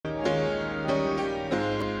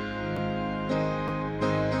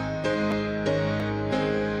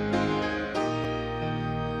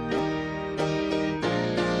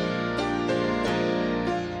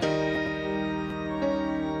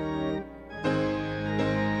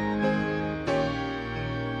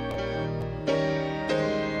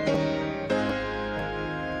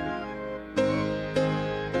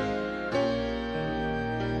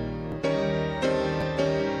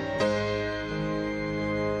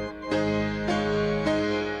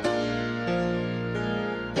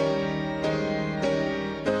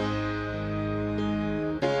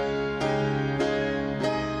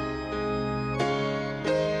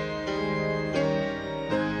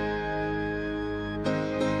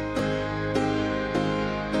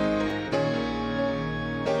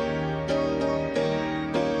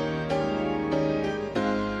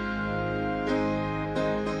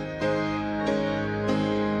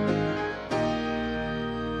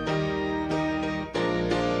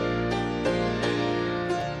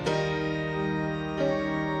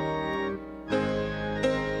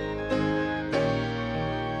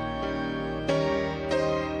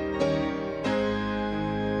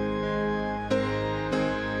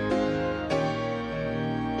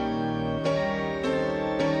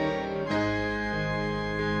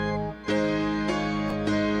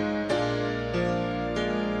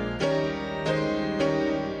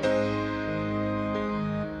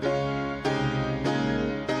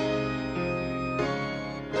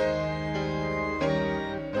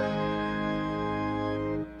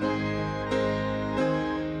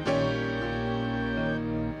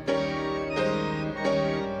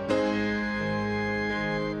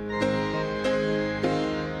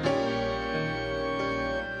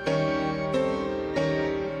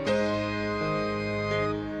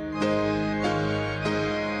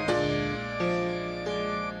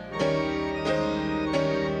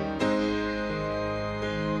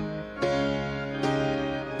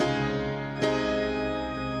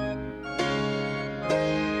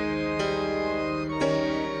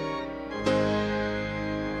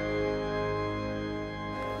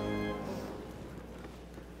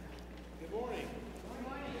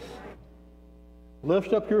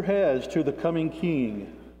Lift up your heads to the coming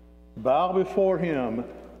King. Bow before him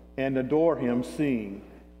and adore him, sing.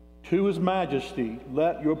 To his majesty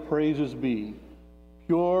let your praises be,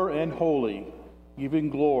 pure and holy, giving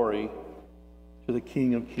glory to the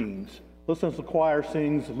King of kings. Listen as the choir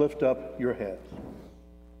sings, Lift Up Your Heads.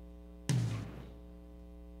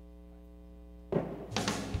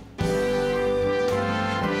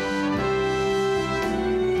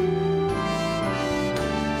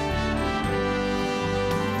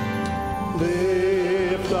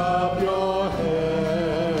 Lift up your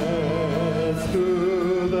heads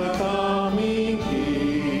to the coming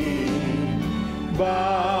King.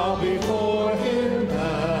 Bow before him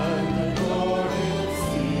and adore him,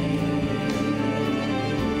 sing.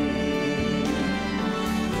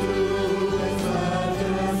 To his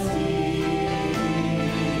majesty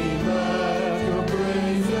let your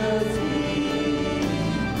praises be.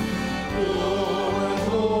 Pure and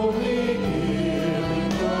holy, giving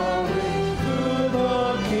glory to the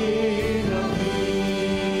King of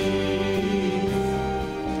kings.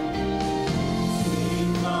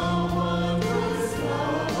 Sing the wondrous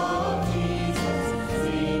love of Jesus.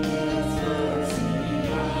 Sing his mercy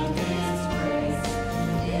and his grace.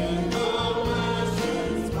 In the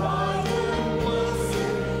mansions bright and blessed,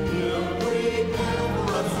 he'll prepare for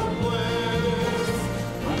us a place.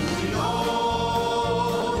 When we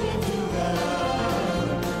all get to heaven,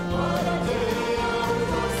 what a day of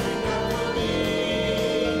rejoicing that will be.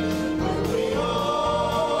 When we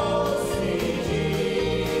all see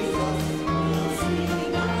Jesus, we'll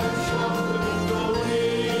sing and shout the victory.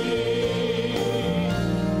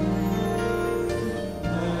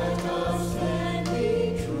 Let us then be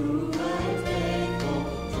true and faithful,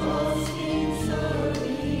 trusting,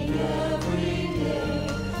 serving every day.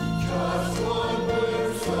 Just one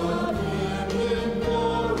glimpse of him in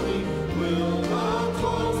glory will our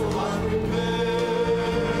toils of life repay.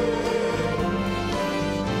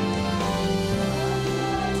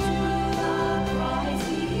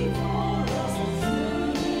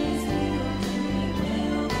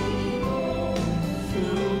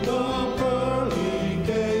 Soon the pearly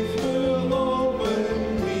gates will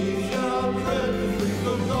open, we shall tread the streets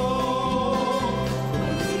of gold.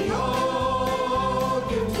 When we all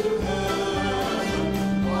get to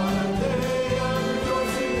heaven, what a day of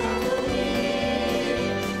rejoicing that will be.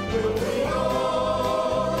 When we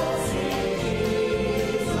all see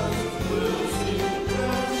Jesus, we'll sing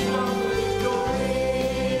and shout victory.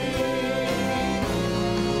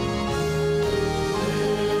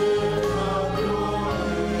 Lift up your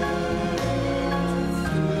heads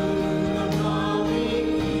to the coming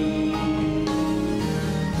King.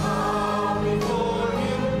 Bow before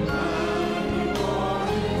him and adore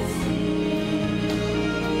him, sing.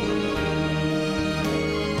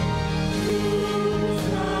 To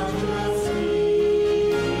his majesty let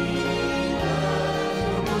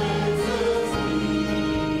your praises be.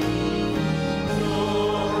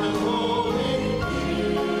 Pure and holy,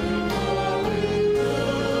 giving glory to the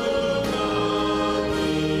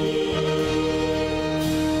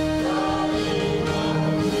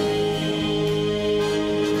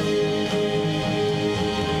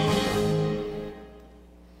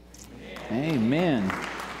Amen.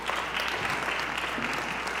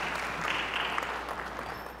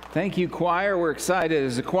 Thank you, choir. We're excited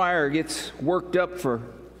as the choir gets worked up for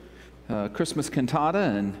Christmas cantata,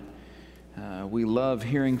 and we love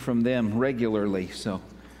hearing from them regularly. So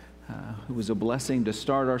it was a blessing to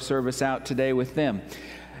start our service out today with them.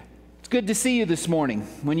 It's good to see you this morning.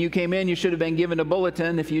 When you came in, you should have been given a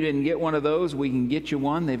bulletin. If you didn't get one of those, we can get you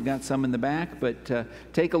one. They've got some in the back. But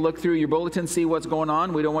take a look through your bulletin, see what's going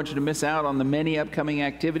on. We don't want you to miss out on the many upcoming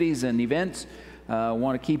activities and events.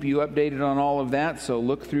 Want to keep you updated on all of that, so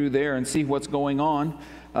look through there and see what's going on.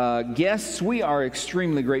 Guests, we are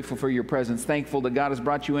extremely grateful for your presence. Thankful that God has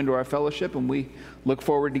brought you into our fellowship, and we look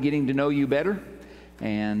forward to getting to know you better.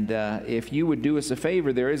 And if you would do us a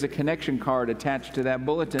favor, there is a connection card attached to that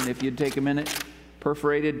bulletin. If you'd take a minute,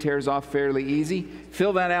 perforated, tears off fairly easy.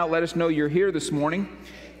 Fill that out. Let us know you're here this morning.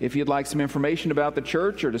 If you'd like some information about the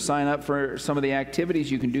church or to sign up for some of the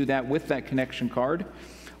activities, you can do that with that connection card.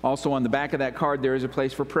 Also, on the back of that card, there is a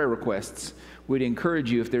place for prayer requests. We'd encourage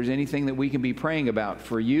you, if there's anything that we can be praying about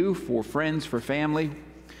for you, for friends, for family,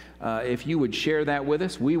 if you would share that with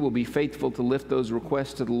us, we will be faithful to lift those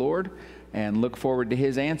requests to the Lord and look forward to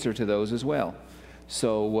His answer to those as well.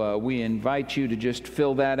 So we invite you to just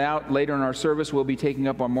fill that out. Later in our service, we'll be taking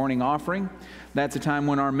up our morning offering. That's a time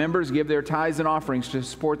when our members give their tithes and offerings to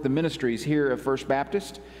support the ministries here at First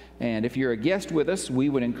Baptist. And if you're a guest with us, we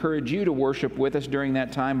would encourage you to worship with us during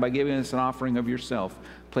that time by giving us an offering of yourself,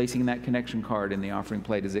 placing that connection card in the offering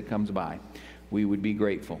plate as it comes by. We would be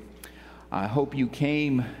grateful. I hope you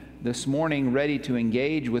came this morning ready to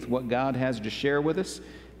engage with what God has to share with us.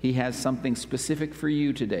 He has something specific for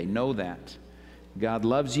you today. Know that. God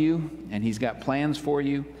loves you, and He's got plans for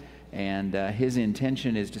you, and His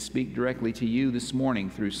intention is to speak directly to you this morning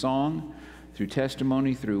through song, through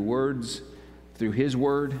testimony, through words, through His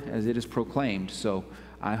word as it is proclaimed. So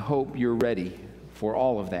I hope you're ready for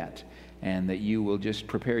all of that, and that you will just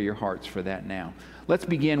prepare your hearts for that now. Let's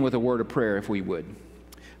begin with a word of prayer, if we would.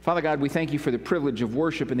 Father God, we thank you for the privilege of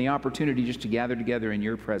worship and the opportunity just to gather together in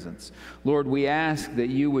your presence. Lord, we ask that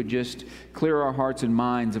you would just clear our hearts and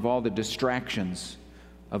minds of all the distractions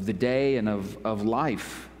of the day and of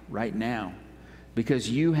life right now, because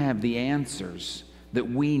you have the answers that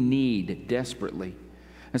we need desperately.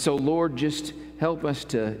 And so, Lord, just help us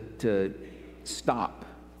to stop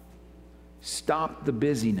the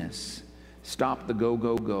busyness, stop the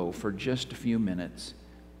go for just a few minutes,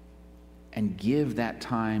 and give that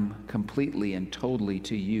time completely and totally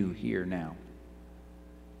to you here now.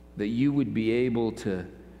 That you would be able to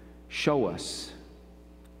show us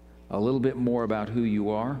a little bit more about who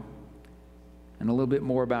you are and a little bit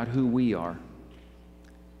more about who we are.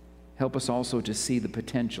 Help us also to see the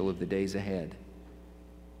potential of the days ahead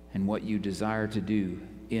and what you desire to do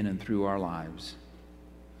in and through our lives.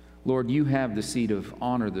 Lord, you have the seat of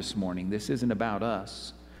honor this morning. This isn't about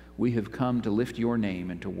us. We have come to lift your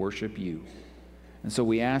name and to worship you. And so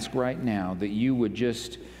we ask right now that you would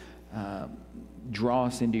just draw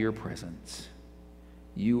us into your presence.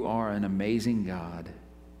 You are an amazing God,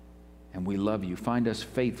 and we love you. Find us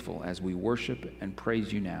faithful as we worship and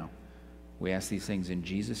praise you now. We ask these things in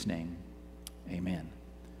Jesus' name. Amen.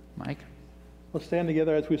 Mike? Let's stand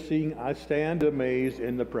together as we sing, I Stand Amazed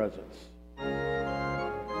in the Presence.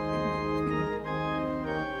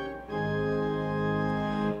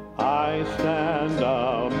 I stand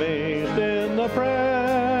amazed in the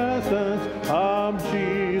presence of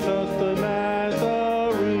Jesus the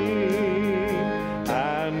Nazarene,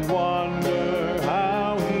 and wonder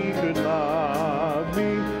how he could love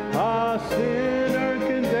me, a sinner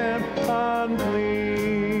condemned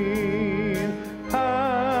unclean.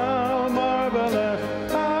 How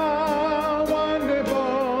marvelous, how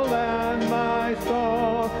wonderful, and my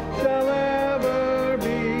soul shall ever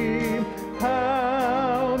be.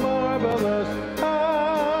 How marvelous,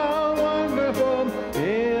 how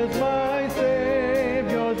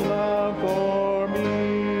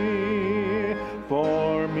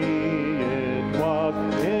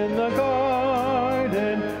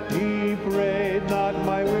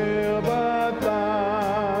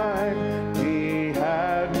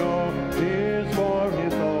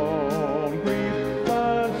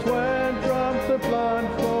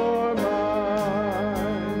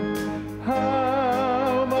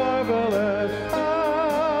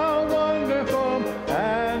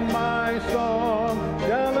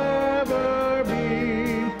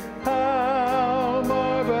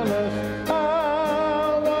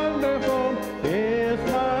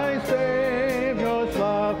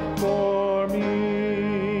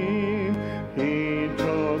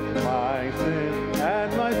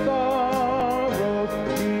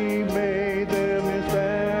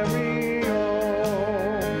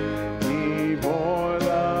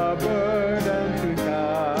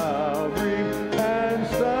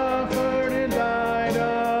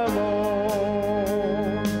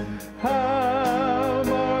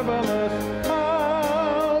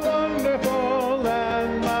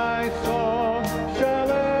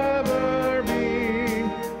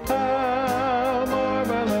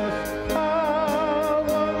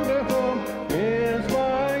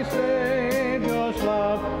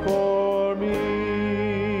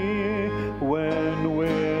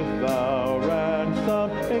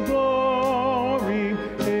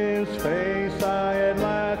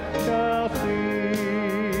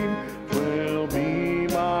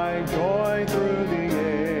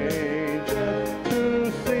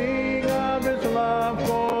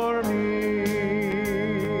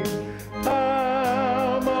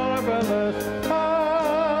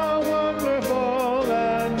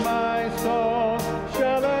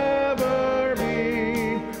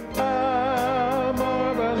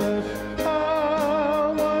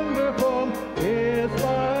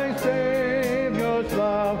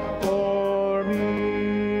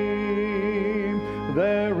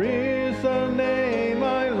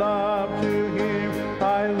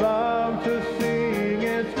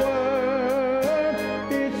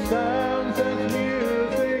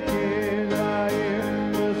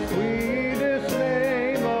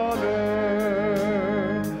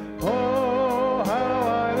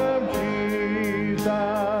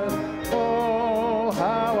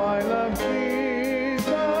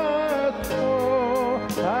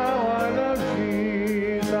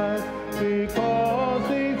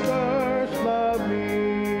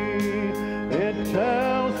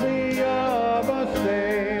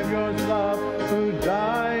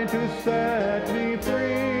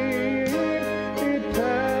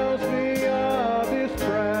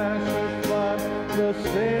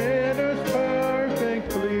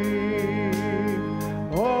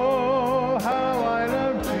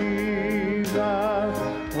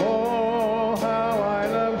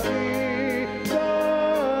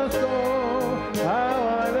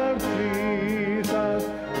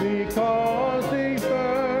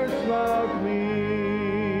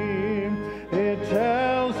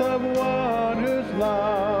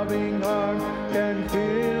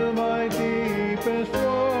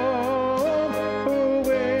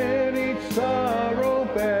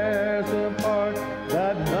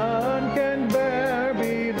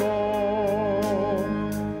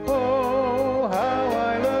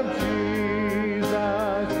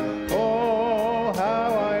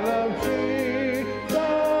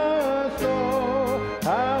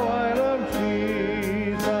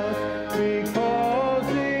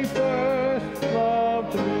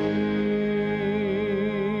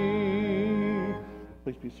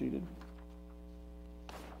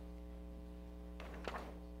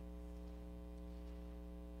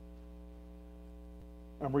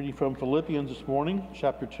I'm reading from Philippians this morning,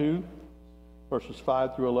 chapter 2, verses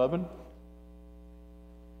 5 through 11.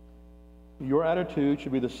 Your attitude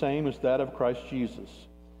should be the same as that of Christ Jesus,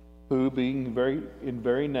 who, being in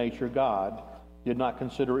very nature God, did not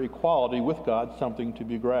consider equality with God something to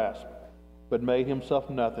be grasped, but made himself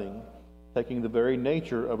nothing, taking the very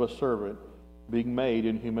nature of a servant, being made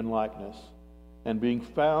in human likeness. And being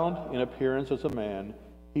found in appearance as a man,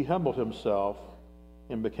 he humbled himself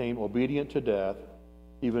and became obedient to death,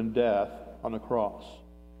 even death on the cross.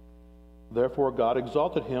 Therefore God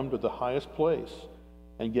exalted him to the highest place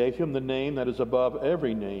and gave him the name that is above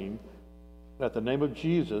every name, that at the name of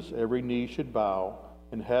Jesus every knee should bow,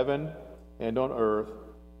 in heaven and on earth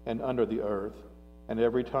and under the earth, and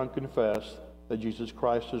every tongue confess that Jesus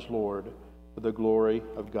Christ is Lord, for the glory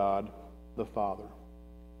of God the Father.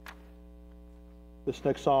 This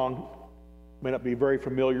next song may not be very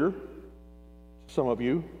familiar to some of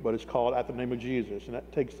you, but it's called At the Name of Jesus, and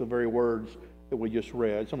that takes the very words that we just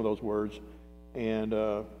read, some of those words, and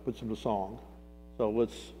puts them to song. So we'll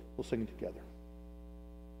sing together.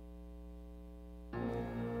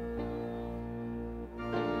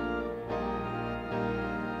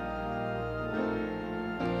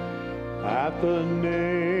 At the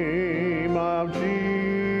name of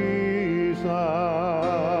Jesus,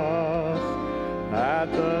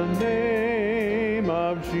 at the name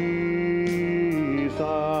of Jesus,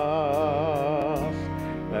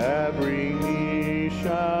 every knee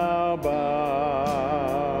shall bow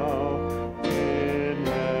in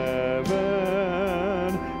heaven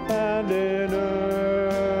and in earth.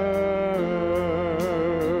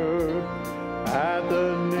 At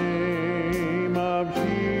the name of Jesus,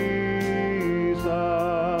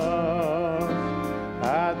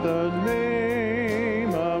 at the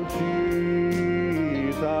name of Jesus,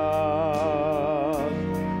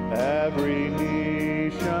 every knee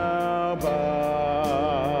shall bow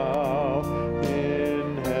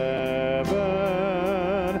in heaven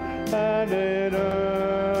and in earth.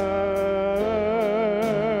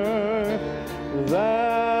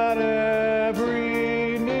 That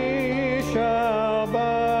every knee shall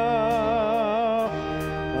bow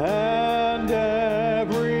and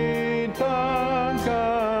every tongue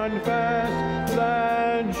confess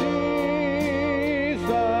that Jesus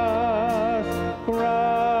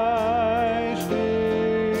Christ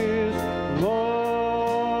is Lord.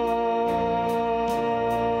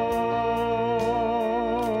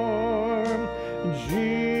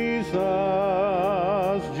 Jesus,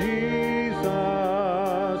 Jesus,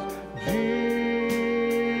 Jesus,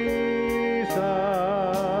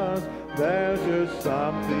 there's just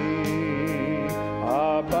something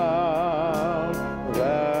about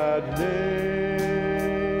that name.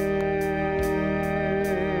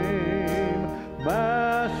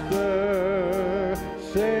 Master,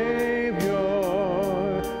 Savior,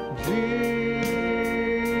 Jesus,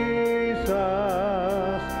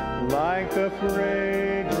 like the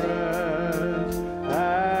fragrance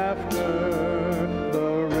after the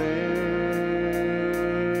rain.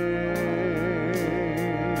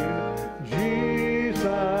 Jesus,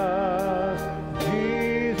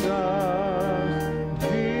 Jesus,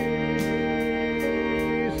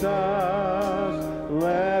 Jesus,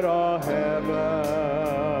 let all heaven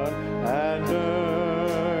and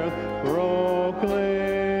earth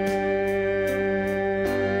proclaim.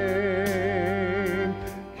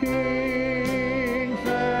 Kings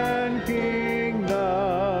and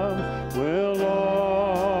kingdoms will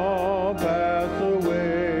all pass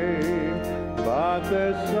away, but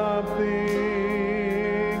there's something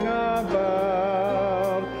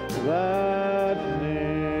about that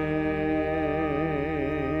name.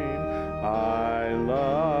 I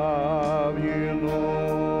love you,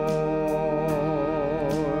 Lord,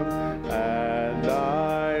 and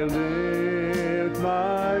I lift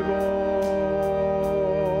my voice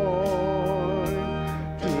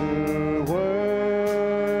to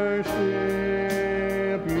worship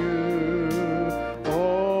you,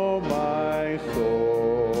 oh my soul.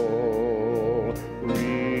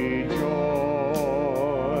 Rejoice,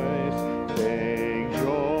 take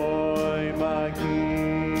joy, my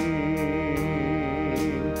King,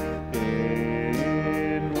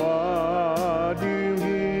 in what you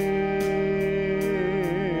hear.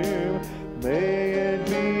 May it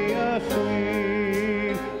be a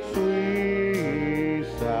sweet, sweet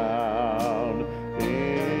sound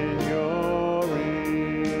in your ear.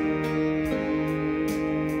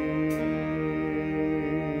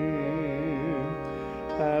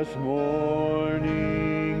 As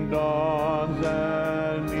morning dawns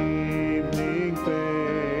and evening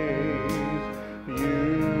fades,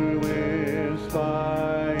 you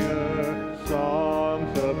inspire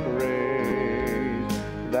songs of praise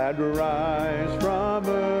that rise from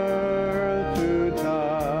earth to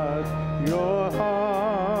touch your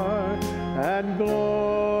heart and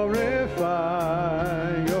glorify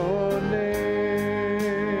your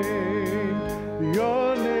name.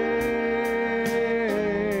 Your name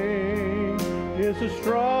is a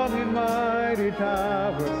strong and mighty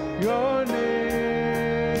tower. Your name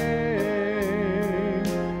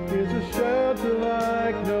is a shelter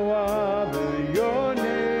like no other. Your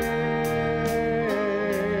name,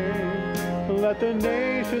 let the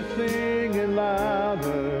nations sing it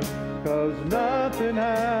louder, 'cause nothing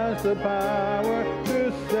has the power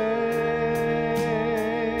to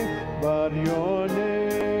save but your name.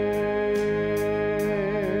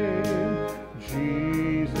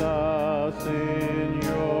 Jesus, in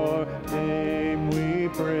your name we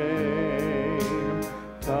pray.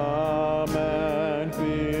 Come and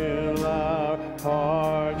fill our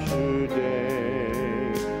hearts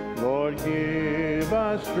today. Lord, give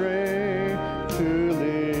us strength to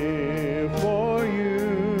live for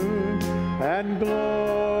you and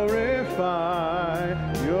glorify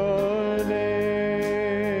your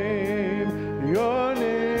name. Your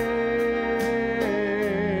name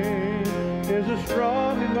is a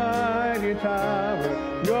strong and mighty tower.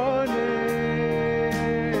 Your name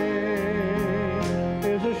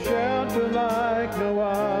is a shelter like no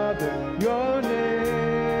other. Your name,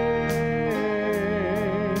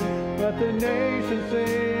 let the nations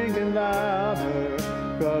sing it louder,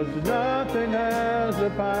 'cause nothing has the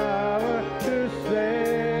power to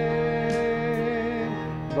save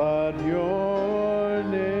but your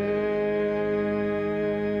name.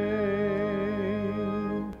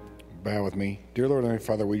 Bow with me. Dear Lord and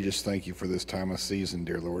Father, we just thank you for this time of season,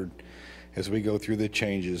 dear Lord. As we go through the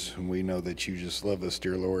changes, and we know that you just love us,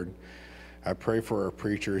 dear Lord. I pray for our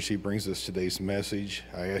preacher as he brings us today's message.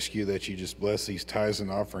 I ask you that you just bless these tithes and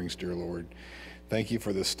offerings, dear Lord. Thank you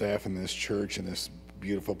for the staff in this church and this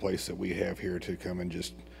beautiful place that we have here to come and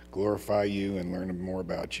just glorify you and learn more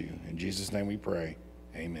about you. In Jesus' name we pray.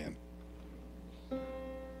 Amen.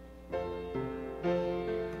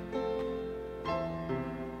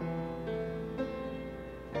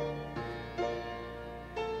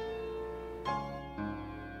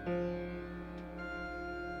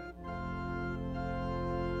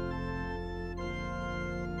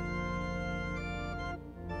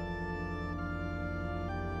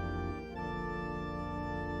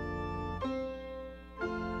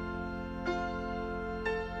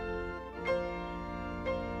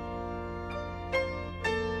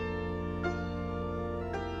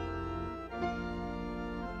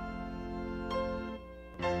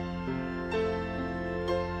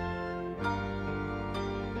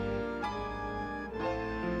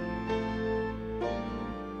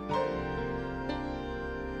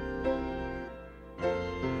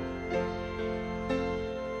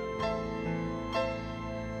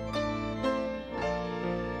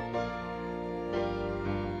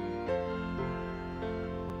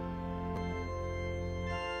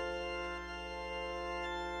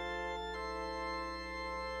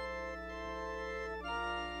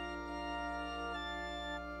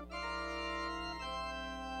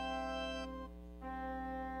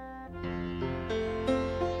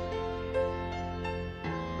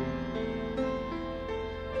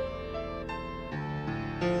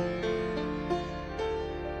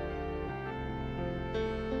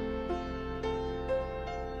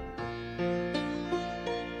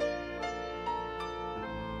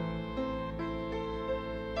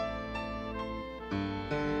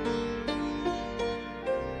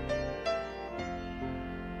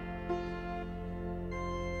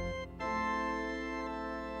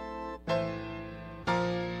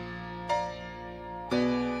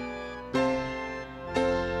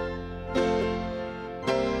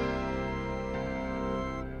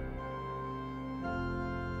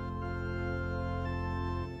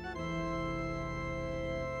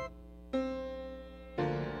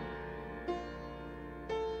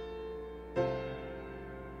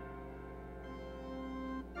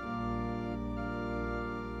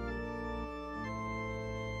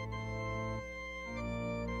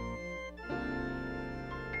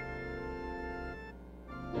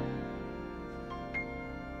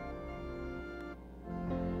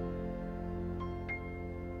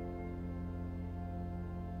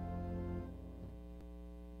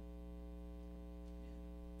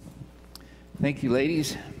 Thank you,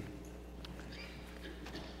 ladies.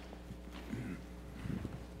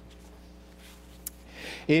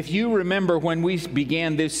 If you remember when we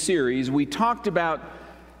began this series, we talked about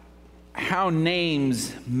how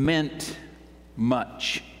names meant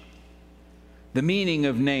much. the meaning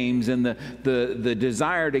of names and the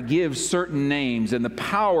desire to give certain names and the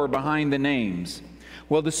power behind the names.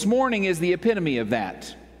 Well, this morning is the epitome of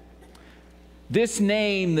that. This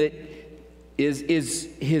name that is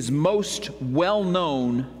his most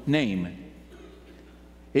well-known name.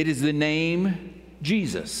 It is the name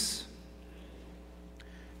Jesus.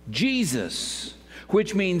 Jesus,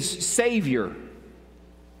 which means Savior,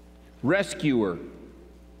 Rescuer,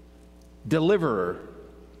 Deliverer.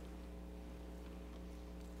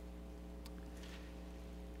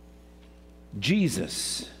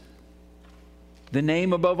 Jesus, the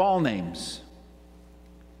name above all names.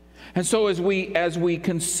 And so as we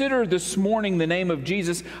consider this morning the name of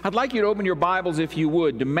Jesus, I'd like you to open your Bibles, if you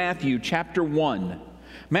would, to Matthew chapter 1.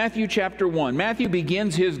 Matthew chapter 1. Matthew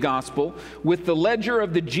begins his gospel with the ledger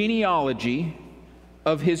of the genealogy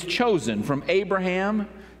of his chosen from Abraham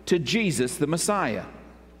to Jesus the Messiah.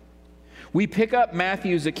 We pick up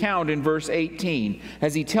Matthew's account in verse 18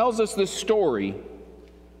 as he tells us the story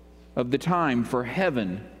of the time for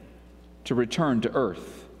heaven to return to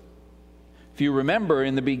earth. If you remember,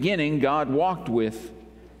 in the beginning, God walked with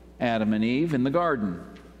Adam and Eve in the garden.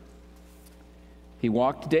 He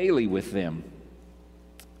walked daily with them.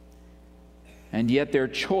 And yet their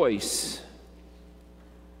choice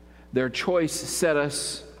set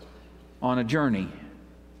us on a journey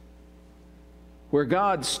where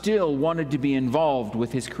God still wanted to be involved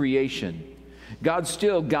with his creation. God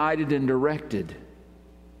still guided and directed.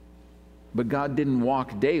 But God didn't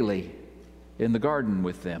walk daily in the garden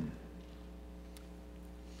with them.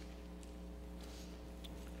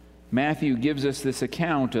 Matthew gives us this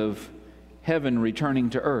account of heaven returning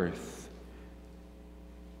to earth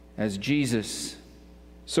as Jesus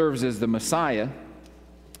serves as the Messiah.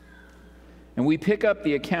 And we pick up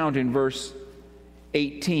the account in verse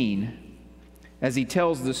 18 as he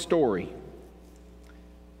tells the story. It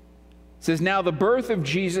says, "Now the birth of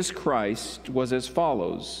Jesus Christ was as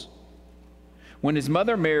follows. When his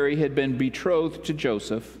mother Mary had been betrothed to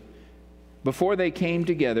Joseph, before they came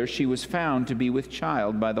together, she was found to be with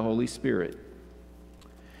child by the Holy Spirit.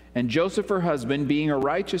 And Joseph, her husband, being a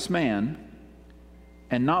righteous man,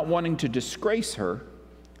 and not wanting to disgrace her,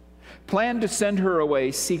 planned to send her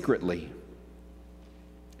away secretly.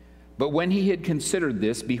 But when he had considered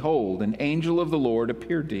this, behold, an angel of the Lord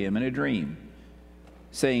appeared to him in a dream,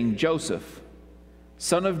 saying, 'Joseph,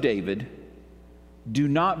 son of David, do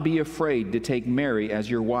not be afraid to take Mary as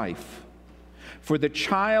your wife, for the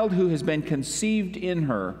child who has been conceived in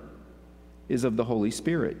her is of the Holy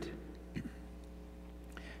Spirit.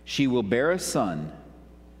 She will bear a son,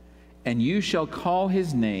 and you shall call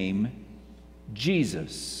his name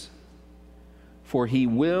Jesus, for he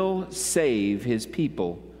will save his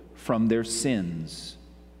people from their sins.'"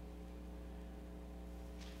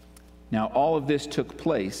 Now all of this took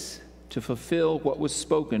place to fulfill what was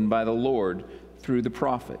spoken by the Lord through the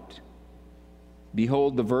prophet.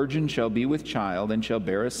 "Behold, the virgin shall be with child and shall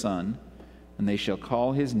bear a son, and they shall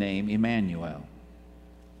call his name Emmanuel,"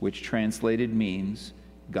 which translated means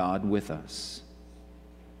God with us.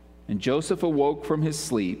 And Joseph awoke from his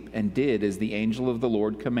sleep and did as the angel of the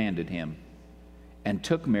Lord commanded him, and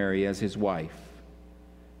took Mary as his wife,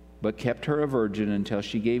 but kept her a virgin until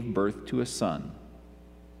she gave birth to a son,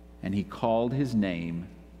 and he called his name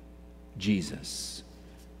Jesus.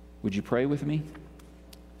 Would you pray with me?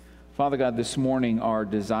 Father God, this morning our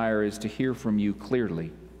desire is to hear from you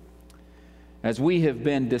clearly. As we have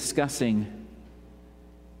been discussing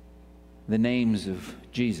the names of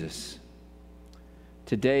Jesus,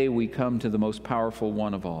 today we come to the most powerful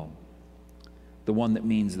one of all, the one that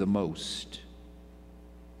means the most.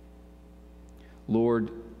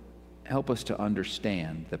 Lord, help us to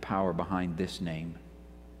understand the power behind this name.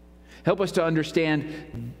 Help us to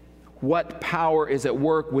understand what power is at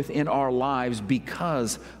work within our lives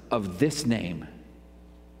because of this name.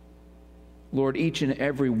 Lord, each and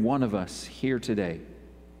every one of us here today,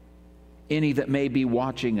 any that may be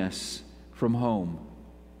watching us from home,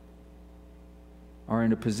 are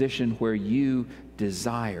in a position where you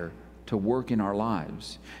desire to work in our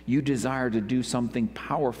lives. You desire to do something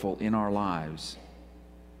powerful in our lives.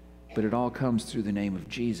 But it all comes through the name of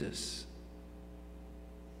Jesus.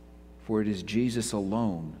 For it is Jesus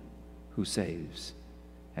alone who saves,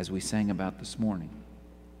 as we sang about this morning.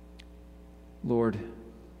 Lord,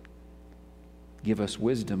 give us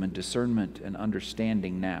wisdom and discernment and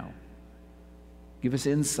understanding now. Give us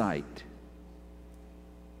insight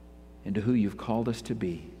into who you've called us to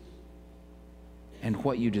be and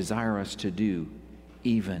what you desire us to do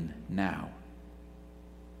even now.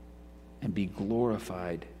 And be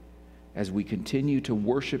glorified as we continue to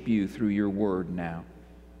worship you through your word now.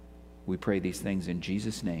 We pray these things in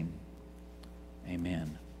Jesus' name.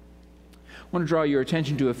 Amen. I want to draw your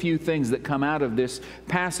attention to a few things that come out of this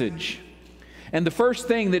passage. And the first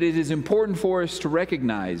thing that it is important for us to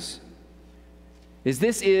recognize is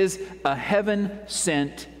this is a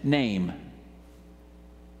heaven-sent name.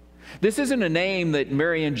 This isn't a name that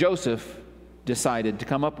Mary and Joseph decided to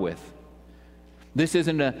come up with. This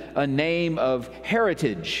isn't a name of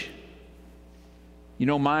heritage. You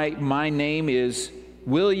know, my name is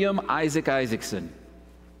William Isaac Isaacson.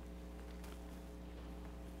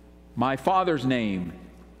 My father's name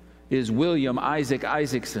is William Isaac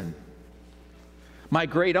Isaacson. My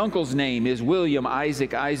great-uncle's name is William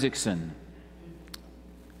Isaac Isaacson.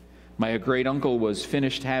 My great-uncle was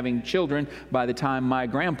finished having children by the time my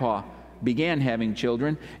grandpa began having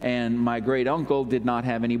children, and my great-uncle did not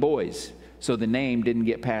have any boys. So the name didn't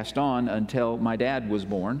get passed on until my dad was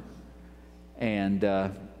born. And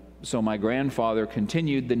so my grandfather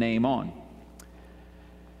continued the name on.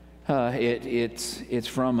 It's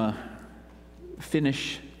from a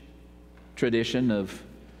Finnish tradition of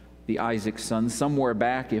the Isaac sons. Somewhere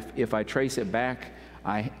back, if I trace it back,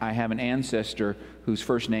 I have an ancestor whose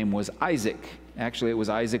first name was Isaac. Actually, it was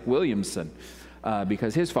Isaac Williamson,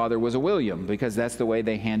 because his father was a William, because that's the way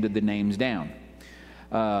they handed the names down.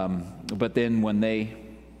 But then when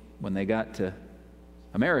they got to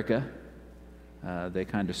America, they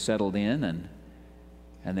kind of settled in,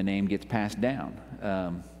 and the name gets passed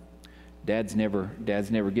down. Dad's never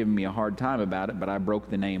given me a hard time about it, but I broke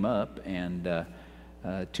the name up, and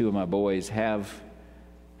two of my boys have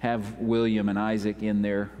William and Isaac in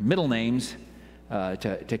their middle names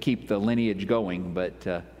to keep the lineage going,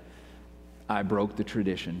 but I broke the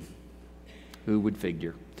tradition. Who would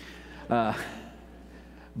figure?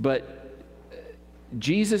 But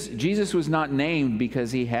Jesus was not named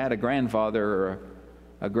because he had a grandfather or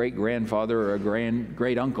a great-grandfather or a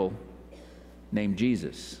great-uncle named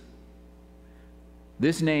Jesus.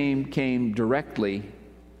 This name came directly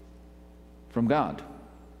from God.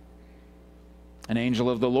 An angel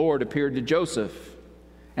of the Lord appeared to Joseph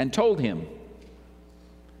and told him.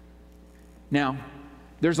 Now,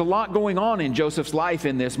 there's a lot going on in Joseph's life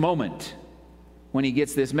in this moment when he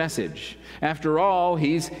gets this message. After all,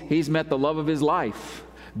 he's met the love of his life,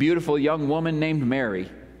 beautiful young woman named Mary,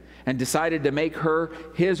 and decided to make her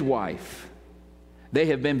his wife. They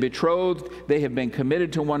have been betrothed. They have been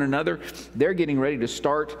committed to one another. They're getting ready to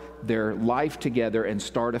start their life together and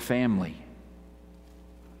start a family.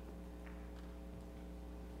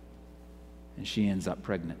 And she ends up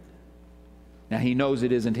pregnant. Now, he knows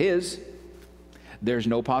it isn't his. There's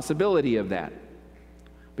no possibility of that.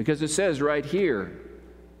 Because it says right here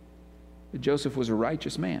that Joseph was a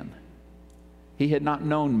righteous man. He had not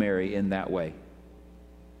known Mary in that way.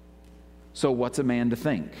 So what's a man to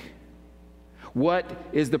think? What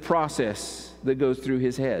is the process that goes through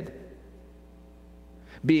his head?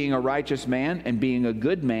 Being a righteous man and being a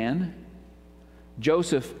good man,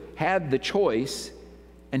 Joseph had the choice,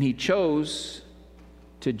 and he chose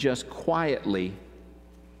to just quietly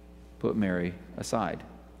put Mary aside.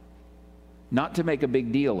 Not to make a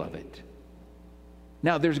big deal of it.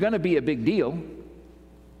 Now, there's going to be a big deal.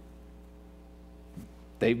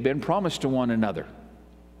 They've been promised to one another.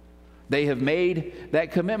 They have made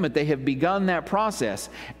that commitment. They have begun that process.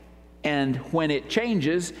 And when it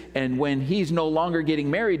changes, and when he's no longer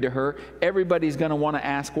getting married to her, everybody's going to want to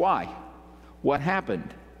ask why. What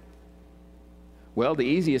happened? Well, the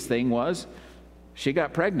easiest thing was she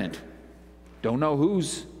got pregnant. Don't know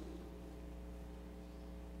whose.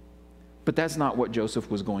 But that's not what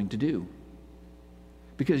Joseph was going to do.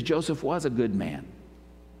 Because Joseph was a good man.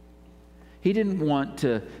 He didn't want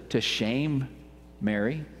to shame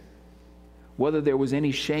Mary. Whether there was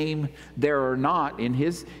any shame there or not in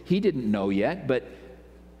his, he didn't know yet, but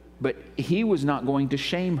he was not going to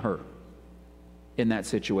shame her in that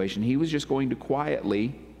situation. He was just going to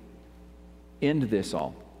quietly end this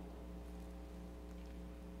all.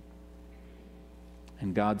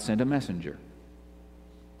 And God sent a messenger.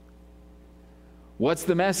 What's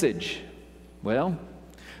the message? Well,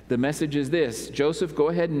 the message is this: Joseph, go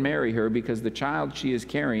ahead and marry her because the child she is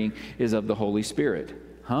carrying is of the Holy Spirit.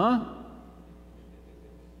 Huh?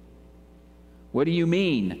 What do you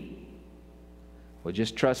mean? Well,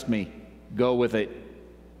 just trust me. Go with it.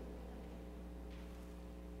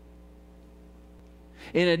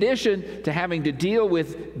 In addition to having to deal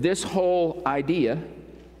with this whole idea,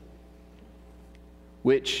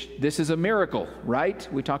 which this is a miracle, right?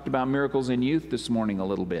 We talked about miracles in youth this morning a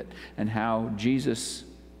little bit, and how Jesus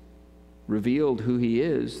revealed who he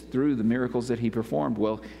is through the miracles that he performed.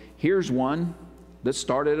 Well, here's one that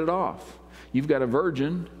started it off. You've got a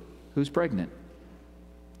virgin who's pregnant.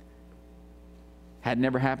 Had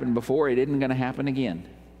never happened before. It isn't going to happen again.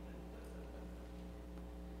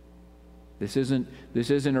 This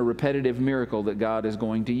isn't a repetitive miracle that God is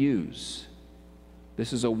going to use.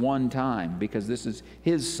 This is a one-time, because this is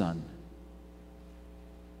his son.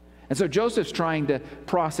 And so Joseph's trying to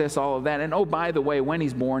process all of that. And oh, by the way, when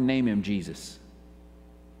he's born, name him Jesus.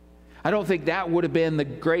 I don't think that would have been the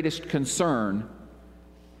greatest concern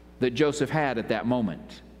that Joseph had at that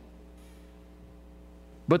moment.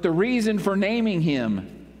 But the reason for naming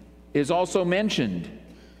him is also mentioned.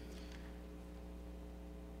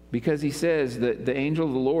 Because he says that the angel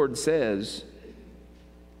of the Lord says,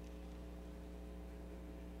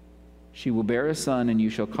 she will bear a son, and you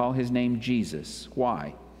shall call his name Jesus.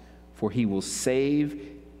 Why? For he will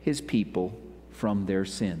save his people from their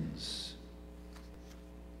sins.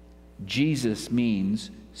 Jesus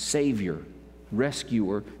means Savior,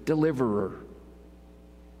 rescuer, deliverer.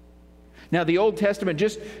 Now, the Old Testament,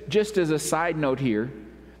 just as a side note here,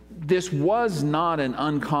 this was not an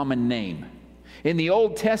uncommon name. In the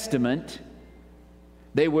Old Testament,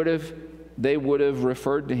 they would have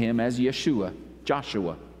referred to him as Yeshua,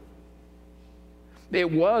 Joshua. It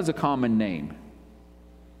was a common name.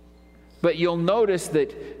 But you'll notice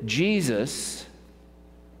that Jesus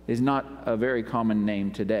is not a very common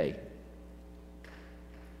name today.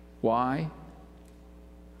 Why?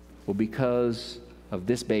 Well, because of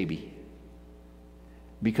this baby.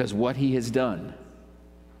 Because what he has done.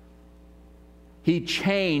 He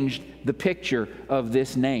changed the picture of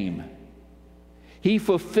this name. He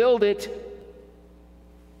fulfilled it,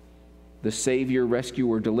 the Savior,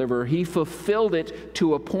 rescuer, deliverer. He fulfilled it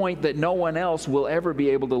to a point that no one else will ever be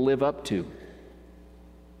able to live up to.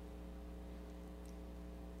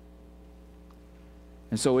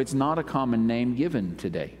 And so it's not a common name given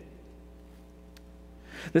today.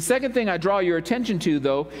 The second thing I draw your attention to,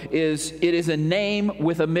 though, is it is a name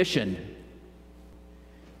with a mission.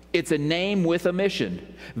 It's a name with a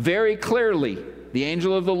mission. Very clearly, the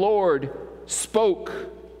angel of the Lord spoke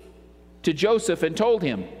to Joseph and told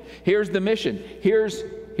him, here's the mission. Here's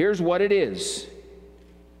what it is.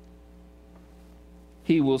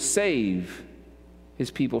 He will save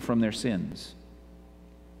his people from their sins.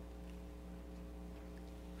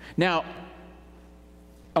 Now,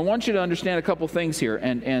 I want you to understand a couple things here,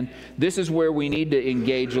 and this is where we need to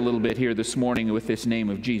engage a little bit here this morning with this name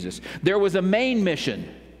of Jesus. There was a main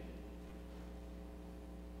mission.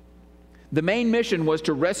 The main mission was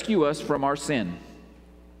to rescue us from our sin.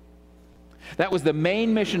 That was the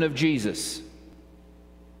main mission of Jesus.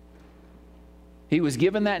 He was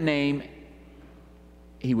given that name.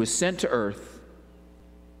 He was sent to earth,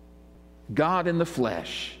 God in the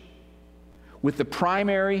flesh, with the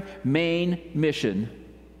primary main mission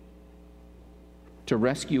to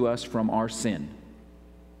rescue us from our sin.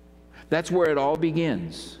 That's where it all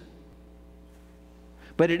begins.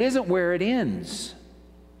 But it isn't where it ends.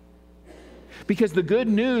 Because the good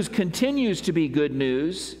news continues to be good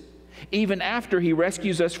news even after he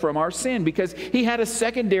rescues us from our sin, because he had a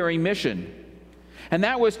secondary mission. And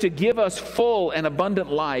that was to give us full and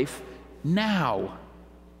abundant life now.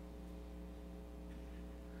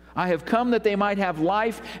 I have come that they might have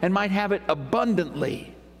life and might have it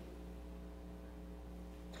abundantly.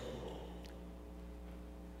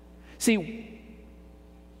 See,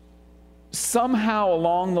 somehow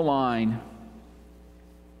along the line,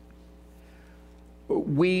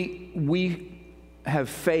 we have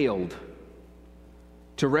failed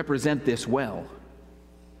to represent this well.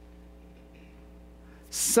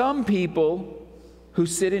 Some people who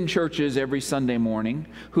sit in churches every Sunday morning,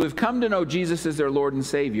 who have come to know Jesus as their Lord and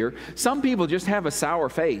Savior, some people just have a sour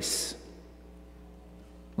face,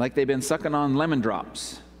 like they've been sucking on lemon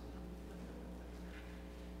drops.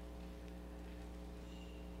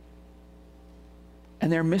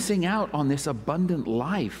 And they're missing out on this abundant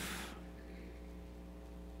life.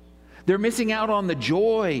 They're missing out on the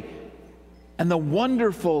joy and the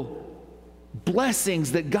wonderful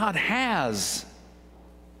blessings that God has.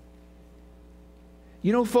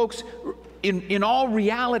 You know, folks, in all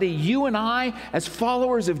reality, you and I, as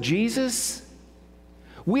followers of Jesus,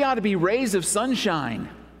 we ought to be rays of sunshine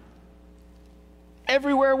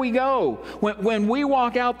everywhere we go. When we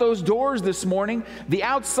walk out those doors this morning, the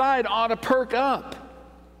outside ought to perk up.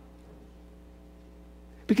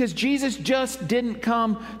 Because Jesus just didn't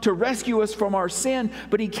come to rescue us from our sin,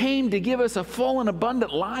 but he came to give us a full and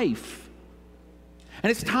abundant life. And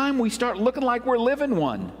it's time we start looking like we're living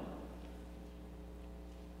one.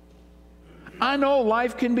 I know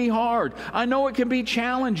life can be hard. I know it can be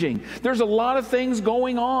challenging. There's a lot of things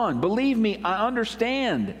going on. Believe me, I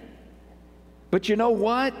understand. But you know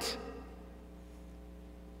what?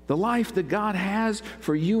 The life that God has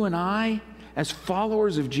for you and I as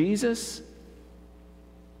followers of Jesus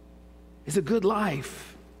is a good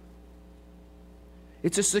life.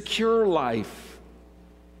 It's a secure life.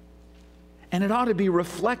 And it ought to be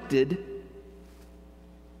reflected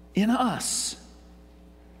in us.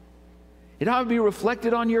 It ought to be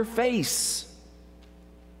reflected on your face.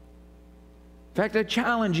 In fact, I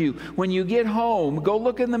challenge you, when you get home, go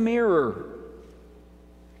look in the mirror.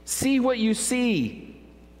 See what you see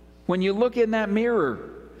when you look in that mirror.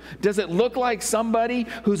 Does it look like somebody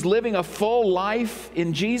who's living a full life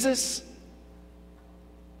in Jesus?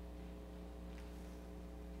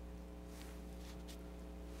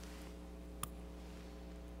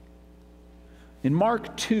 In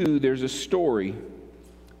Mark 2, there's a story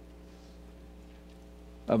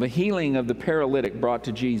of a healing of the paralytic brought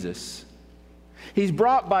to Jesus. He's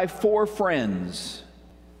brought by 4 friends.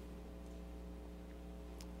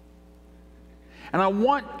 And I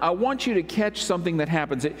want you to catch something that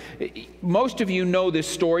happens. Most of you know this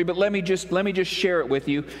story, but let me just share it with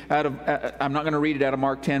you. I'm not going to read it out of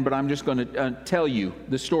Mark 10, but I'm just going to tell you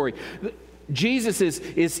the story. Jesus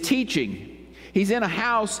is teaching. He's in a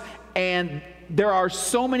house, and there are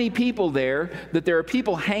so many people there that there are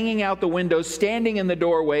people hanging out the windows, standing in the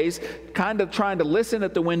doorways, kind of trying to listen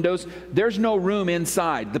at the windows. There's no room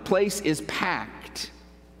inside. The place is packed.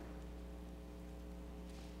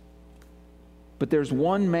 But there's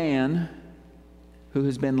one man who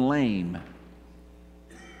has been lame,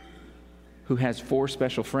 who has 4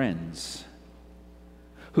 special friends,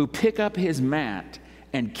 who pick up his mat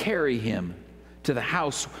and carry him to the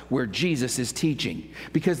house where Jesus is teaching,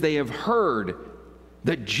 because they have heard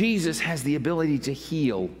that Jesus has the ability to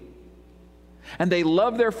heal. And they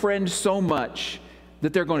love their friend so much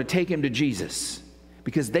that they're going to take him to Jesus,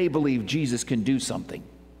 because they believe Jesus can do something.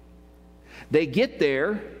 They get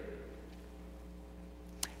there.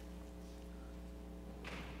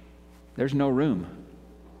 There's no room.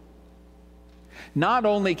 Not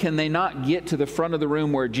only can they not get to the front of the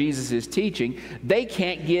room where Jesus is teaching, they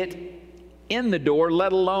can't get in the door,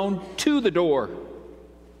 let alone to the door.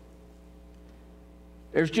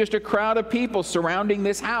 There's just a crowd of people surrounding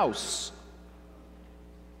this house.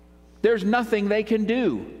 There's nothing they can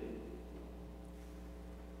do.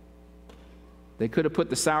 They could have put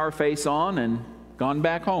the sour face on and gone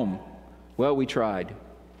back home. Well, we tried.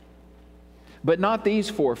 But not these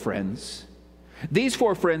 4 friends. These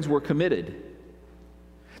 4 friends were committed.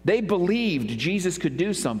 They believed Jesus could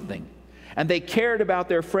do something. And they cared about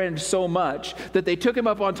their friend so much that they took him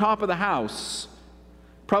up on top of the house,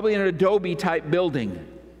 probably in an adobe-type building,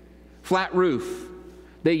 flat roof.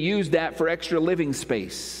 They used that for extra living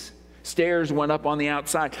space. Stairs went up on the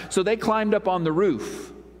outside. So they climbed up on the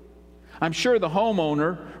roof. I'm sure the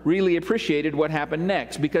homeowner really appreciated what happened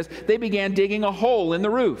next, because they began digging a hole in the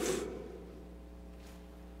roof.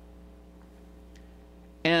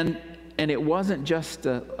 And it wasn't just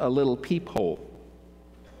a little peephole.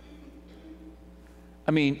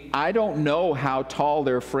 I mean, I don't know how tall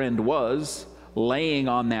their friend was laying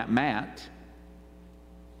on that mat.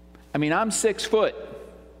 I mean, I'm 6 foot.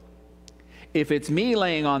 If it's me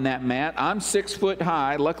laying on that mat, I'm 6 foot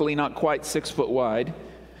high, luckily not quite 6 foot wide.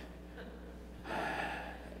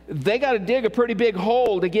 They got to dig a pretty big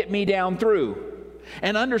hole to get me down through.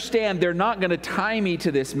 And understand, they're not going to tie me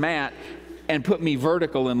to this mat and put me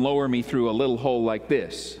vertical and lower me through a little hole like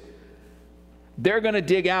this. They're going to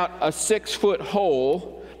dig out a 6 foot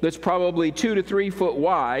hole that's probably 2 to 3 foot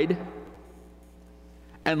wide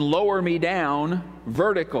and lower me down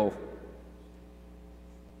vertical.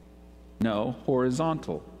 No,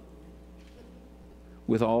 horizontal.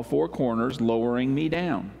 With all 4 corners lowering me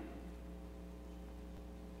down.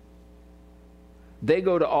 They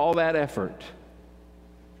go to all that effort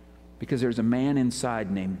because there's a man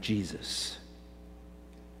inside named Jesus.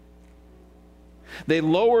 They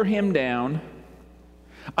lower him down.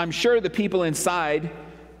 I'm sure the people inside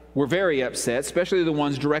were very upset, especially the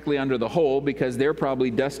ones directly under the hole, because they're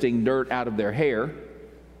probably dusting dirt out of their hair.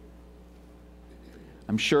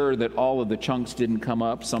 I'm sure that all of the chunks didn't come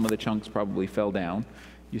up. Some of the chunks probably fell down.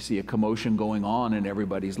 You see a commotion going on and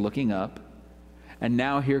everybody's looking up. And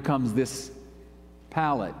now here comes this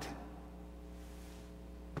pallet.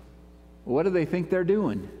 What do they think they're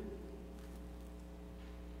doing?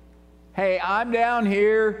 Hey, I'm down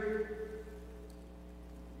here.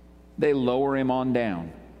 They lower him on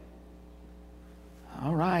down.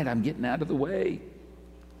 All right, I'm getting out of the way.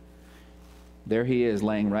 There he is,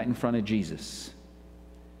 laying right in front of Jesus.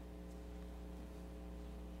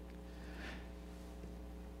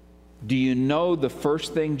 Do you know the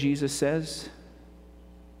first thing Jesus says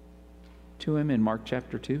to him in Mark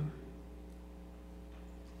chapter 2? Do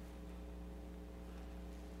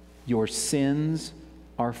your sins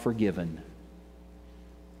are forgiven.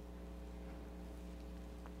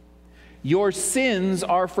 Your sins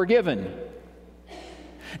are forgiven.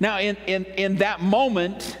 Now, in that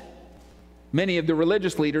moment, many of the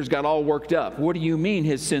religious leaders got all worked up. What do you mean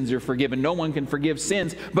his sins are forgiven? No one can forgive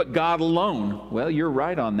sins but God alone. Well, you're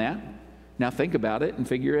right on that. Now think about it and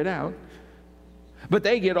figure it out. But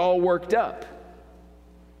they get all worked up.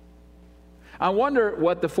 I wonder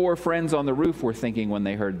what the 4 friends on the roof were thinking when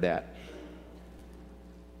they heard that.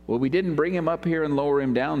 Well, we didn't bring him up here and lower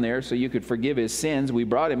him down there so you could forgive his sins. We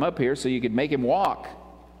brought him up here so you could make him walk.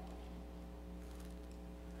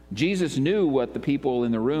 Jesus knew what the people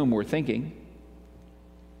in the room were thinking.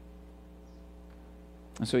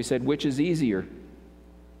 And so he said, which is easier?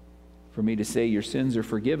 For me to say your sins are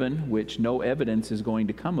forgiven, which no evidence is going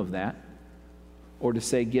to come of that, or to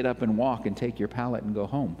say get up and walk and take your pallet and go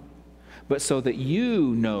home. But so that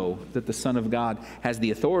you know that the Son of God has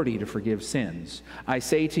the authority to forgive sins, I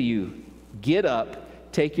say to you, get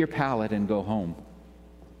up, take your pallet, and go home.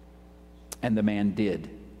 And the man did.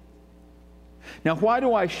 Now, why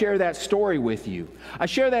do I share that story with you? I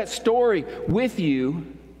share that story with you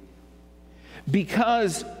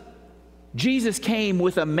because Jesus came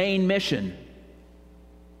with a main mission: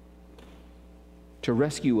 to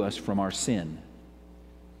rescue us from our sin.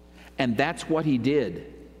 And that's what he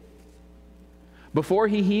did. Before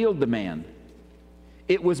he healed the man,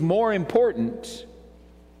 it was more important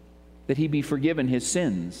that he be forgiven his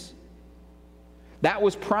sins. That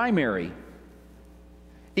was primary.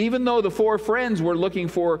 Even though the 4 friends were looking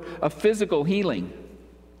for a physical healing,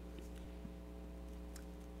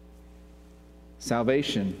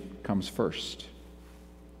 salvation comes first.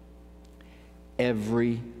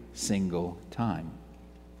 Every single time.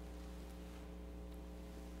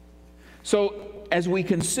 So, as we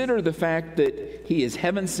consider the fact that he is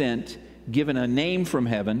heaven sent, given a name from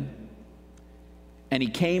heaven, and he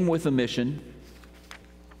came with a mission,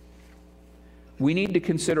 we need to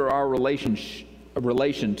consider our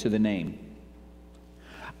relation to the name.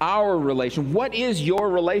 Our relation. What is your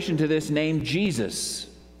relation to this name, Jesus?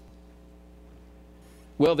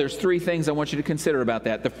 Well, there's 3 things I want you to consider about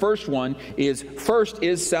that. The first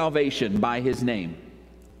is salvation by his name.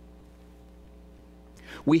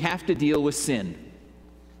 We have to deal with sin.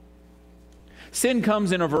 Sin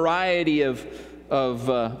comes in a variety of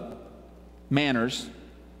manners.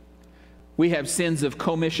 We have sins of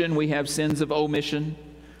commission. We have sins of omission.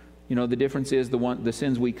 You know, the difference is the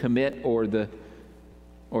sins we commit,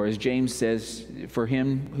 or as James says, for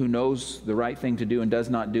him who knows the right thing to do and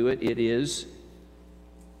does not do it, it is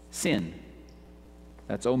sin.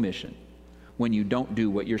 That's omission. When you don't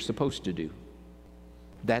do what you're supposed to do.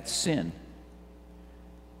 That's sin.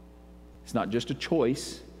 It's not just a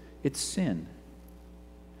choice, it's sin.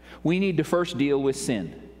 We need to first deal with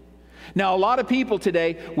sin. Now, a lot of people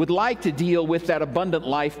today would like to deal with that abundant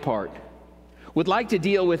life part, would like to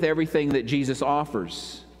deal with everything that Jesus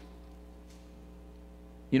offers.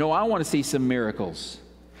 You know, I want to see some miracles.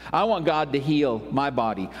 I want God to heal my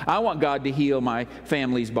body. I want God to heal my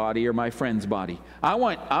family's body or my friend's body. I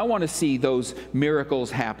want to see those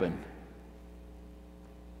miracles happen.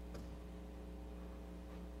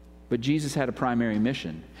 But Jesus had a primary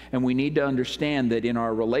mission, and we need to understand that in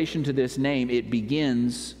our relation to this name, it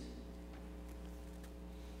begins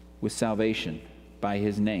with salvation by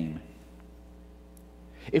his name.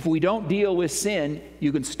 If we don't deal with sin,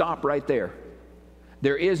 you can stop right there.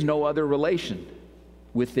 There is no other relation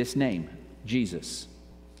with this name, Jesus.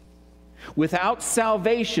 Without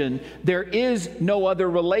salvation, there is no other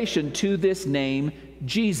relation to this name,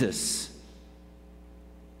 Jesus.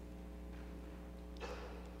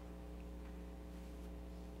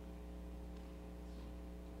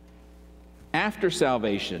 After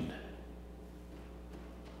salvation,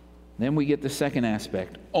 then we get the second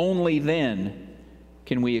aspect. Only then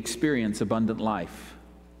can we experience abundant life.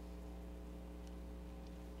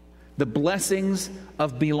 The blessings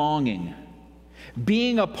of belonging,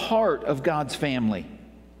 being a part of God's family.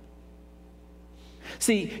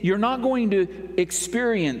 See, you're not going to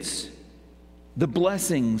experience the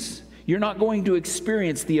blessings, you're not going to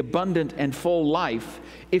experience the abundant and full life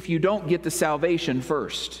if you don't get the salvation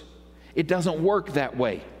first. It doesn't work that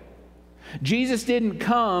way. Jesus didn't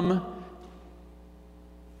come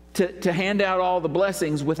to hand out all the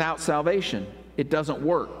blessings without salvation. It doesn't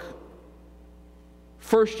work.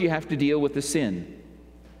 First, you have to deal with the sin.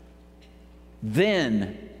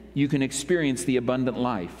 Then you can experience the abundant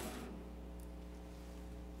life.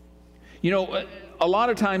 You know, a lot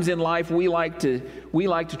of times in life we like to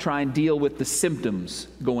try and deal with the symptoms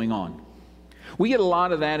going on. We get a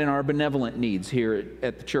lot of that in our benevolent needs here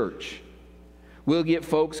at the church. We'll get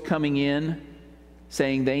folks coming in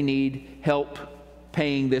saying they need help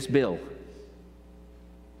paying this bill.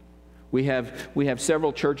 We have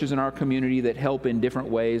several churches in our community that help in different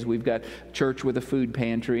ways. We've got a church with a food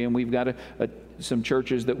pantry, and we've got some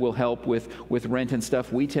churches that will help with rent and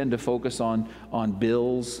stuff. We tend to focus on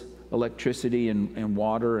bills, electricity and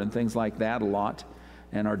water and things like that a lot.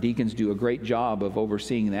 And our deacons do a great job of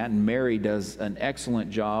overseeing that. And Mary does an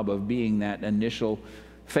excellent job of being that initial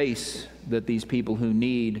face that these people who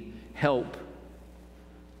need help,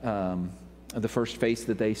 the first face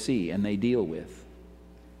that they see and they deal with.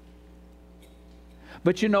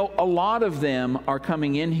 But you know, a lot of them are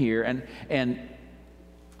coming in here, and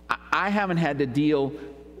I haven't had to deal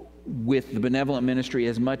with the benevolent ministry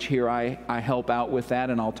as much here. I help out with that,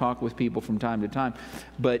 and I'll talk with people from time to time.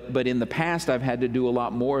 But in the past, I've had to do a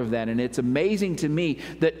lot more of that, and it's amazing to me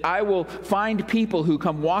that I will find people who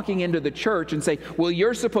come walking into the church and say, well,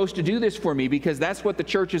 you're supposed to do this for me because that's what the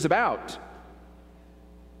church is about.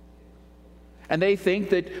 And they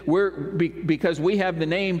think that because we have the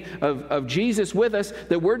name of Jesus with us,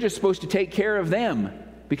 that we're just supposed to take care of them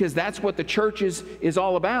because that's what the church is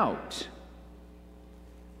all about.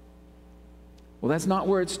 Well, that's not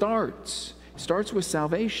where it starts. It starts with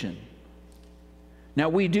salvation. Now,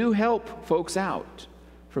 we do help folks out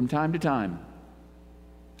from time to time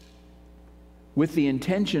with the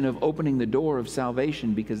intention of opening the door of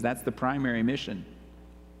salvation because that's the primary mission.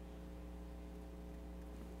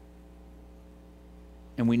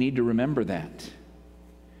 And we need to remember that.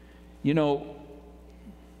 You know,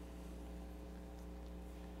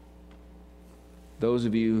 those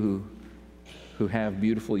of you who have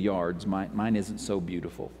beautiful yards, mine isn't so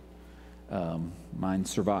beautiful. Mine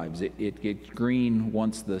survives. It gets green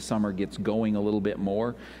once the summer gets going a little bit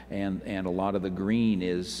more, and a lot of the green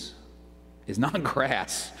is not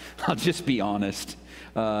grass. I'll just be honest.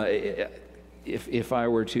 If I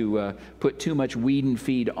were to put too much weed and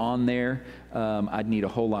feed on there, I'd need a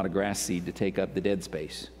whole lot of grass seed to take up the dead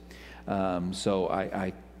space. So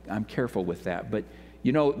I'm careful with that. But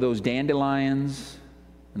you know, those dandelions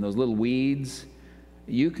and those little weeds,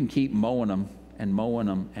 you can keep mowing them and mowing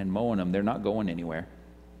them and mowing them. They're not going anywhere.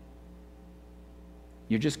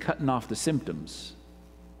 You're just cutting off the symptoms.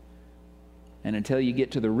 And until you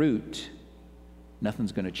get to the root,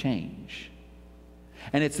 nothing's going to change.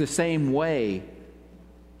 And it's the same way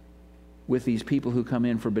with these people who come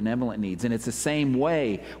in for benevolent needs. And it's the same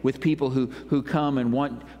way with people who come and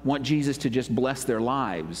want Jesus to just bless their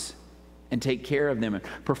lives and take care of them and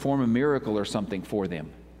perform a miracle or something for them.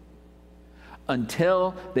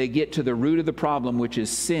 Until they get to the root of the problem, which is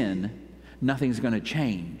sin, nothing's going to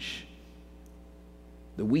change.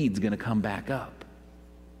 The weed's going to come back up.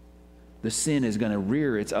 The sin is going to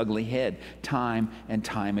rear its ugly head time and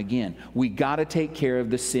time again. We got to take care of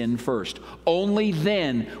the sin first. Only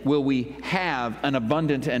then will we have an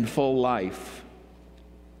abundant and full life.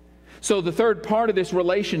 So the third part of this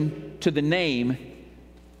relation to the name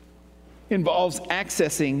involves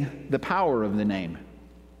accessing the power of the name.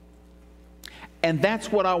 And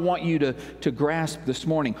that's what I want you to grasp this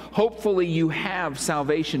morning. Hopefully you have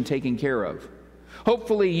salvation taken care of.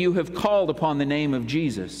 Hopefully you have called upon the name of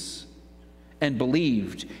Jesus and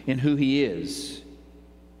believed in who He is.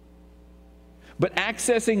 But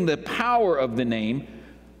accessing the power of the name,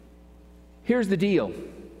 here's the deal.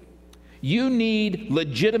 You need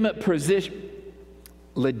legitimate permission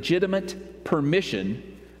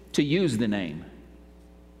to use the name.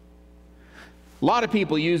 A lot of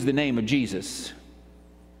people use the name of Jesus.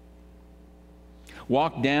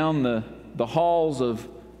 Walk down the halls of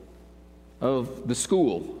the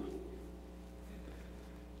school.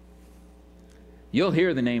 You'll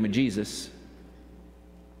hear the name of Jesus.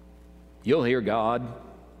 You'll hear God,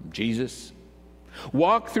 Jesus.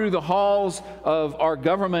 Walk through the halls of our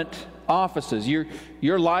government offices.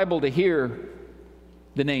 You're liable to hear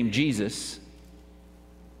the name Jesus.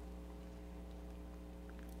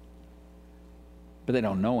 But they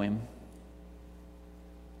don't know Him.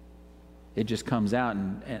 It just comes out.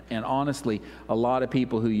 And honestly, a lot of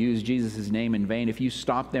people who use Jesus' name in vain, if you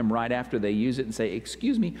stop them right after they use it and say,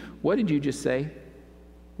 "Excuse me, what did you just say?"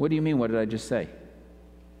 "What do you mean, what did I just say?"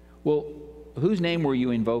 "Well, whose name were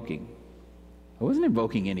you invoking?" "I wasn't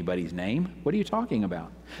invoking anybody's name. What are you talking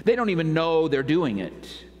about?" They don't even know they're doing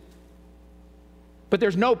it. But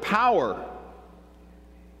there's no power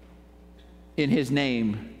in His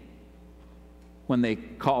name when they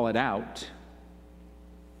call it out.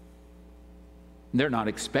 They're not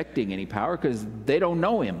expecting any power because they don't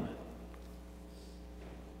know Him.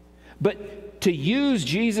 But to use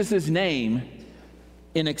Jesus' name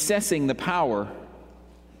in accessing the power,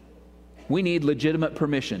 we need legitimate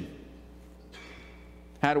permission.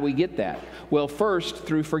 How do we get that? Well, first,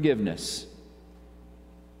 through forgiveness.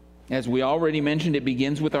 As we already mentioned, it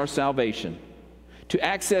begins with our salvation. To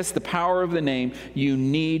access the power of the name, you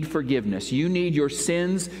need forgiveness. You need your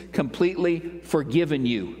sins completely forgiven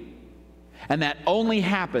you. And that only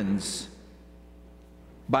happens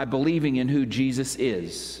by believing in who Jesus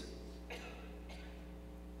is.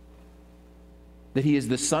 That He is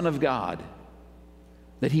the Son of God.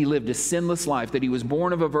 That He lived a sinless life. That He was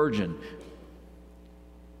born of a virgin.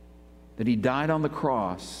 That He died on the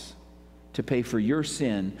cross to pay for your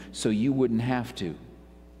sin so you wouldn't have to.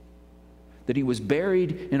 That He was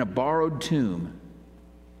buried in a borrowed tomb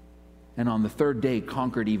and on the third day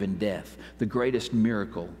conquered even death, the greatest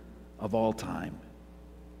miracle of all time,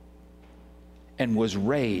 and was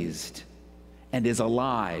raised and is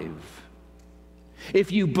alive.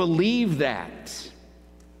 If you believe that,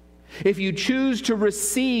 if you choose to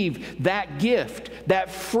receive that gift, that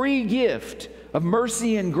free gift of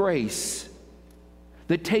mercy and grace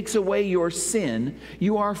that takes away your sin,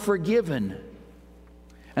 you are forgiven.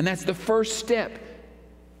 And that's the first step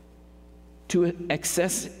to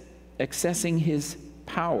accessing His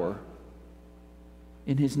power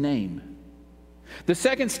in His name. The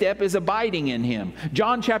second step is abiding in Him.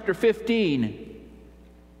 John chapter 15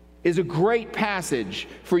 is a great passage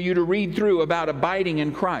for you to read through about abiding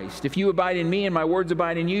in Christ. If you abide in me and my words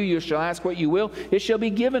abide in you, you shall ask what you will, it shall be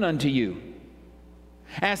given unto you.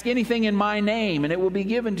 Ask anything in my name and it will be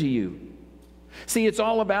given to you. See, it's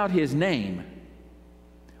all about His name.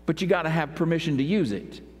 But you got to have permission to use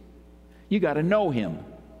it. You got to know Him.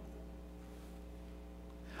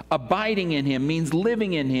 Abiding in Him means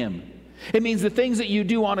living in Him. It means the things that you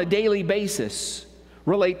do on a daily basis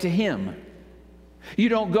relate to Him. You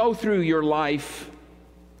don't go through your life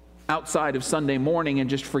outside of Sunday morning and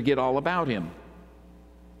just forget all about Him.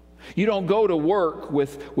 You don't go to work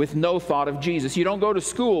with no thought of Jesus. You don't go to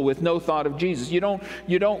school with no thought of Jesus. You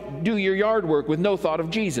don't do your yard work with no thought of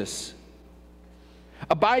Jesus.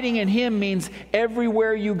 Abiding in Him means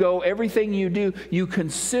everywhere you go, everything you do, you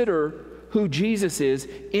consider who Jesus is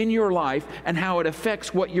in your life and how it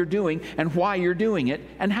affects what you're doing and why you're doing it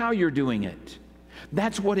and how you're doing it.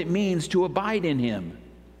 That's what it means to abide in Him,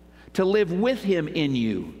 to live with Him in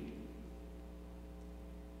you.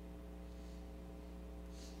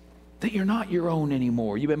 That you're not your own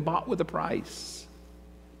anymore. You've been bought with a price.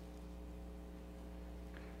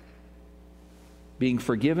 Being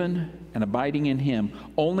forgiven and abiding in Him,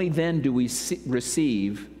 only then do we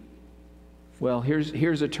receive, well,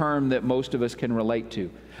 here's a term that most of us can relate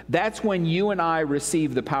to. That's when you and I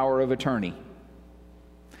receive the power of attorney.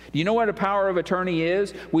 Do you know what a power of attorney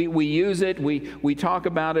is? We use it. We talk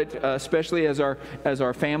about it, especially as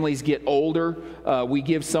our families get older. We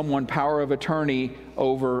give someone power of attorney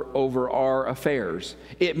over our affairs.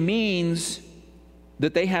 It means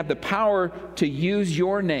that they have the power to use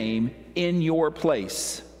your name in your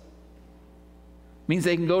place. It means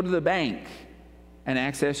they can go to the bank and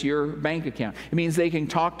access your bank account. It means they can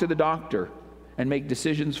talk to the doctor and make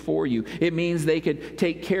decisions for you. It means they can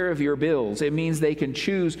take care of your bills. It means they can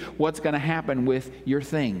choose what's going to happen with your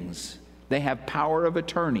things. They have power of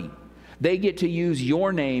attorney. They get to use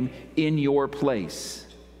your name in your place.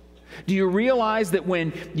 Do you realize that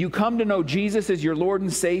when you come to know Jesus as your Lord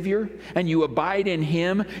and Savior and you abide in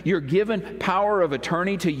Him, you're given power of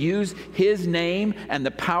attorney to use His name and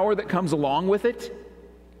the power that comes along with it?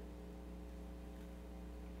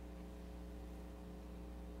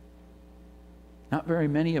 Not very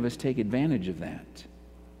many of us take advantage of that.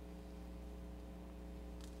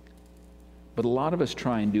 But a lot of us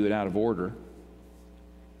try and do it out of order.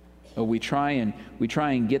 We try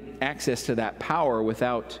and get access to that power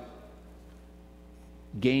without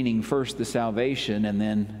gaining first the salvation and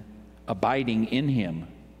then abiding in Him.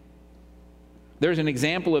 There's an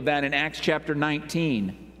example of that in Acts chapter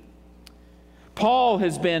 19. Paul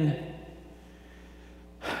has been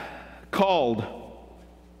called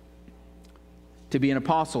to be an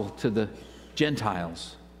apostle to the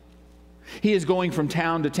Gentiles. He is going from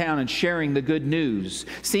town to town and sharing the good news,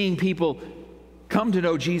 seeing people come to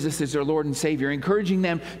know Jesus as their Lord and Savior, encouraging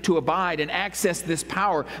them to abide and access this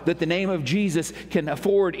power that the name of Jesus can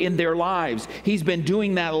afford in their lives. He's been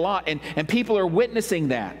doing that a lot, and people are witnessing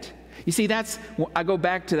that. You see, I go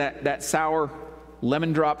back to that sour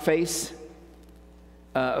lemon drop face.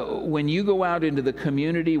 When you go out into the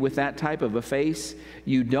community with that type of a face,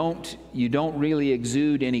 you don't really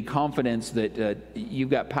exude any confidence that you've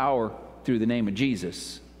got power through the name of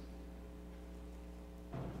Jesus.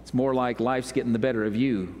 It's more like life's getting the better of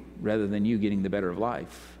you rather than you getting the better of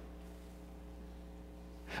life.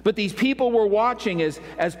 But these people were watching as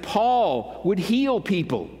Paul would heal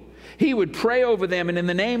people, He would pray over them, and in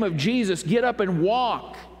the name of Jesus, get up and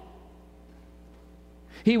walk.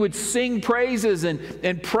 He would sing praises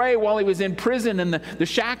and pray while he was in prison, and the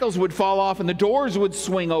shackles would fall off and the doors would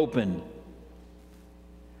swing open.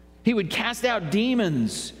 He would cast out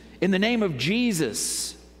demons in the name of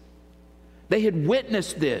Jesus. They had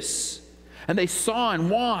witnessed this, and they saw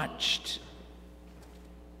and watched.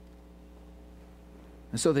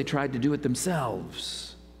 And so they tried to do it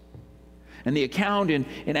themselves. And the account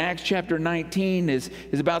in Acts chapter 19 is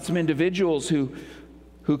about some individuals who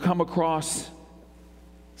come across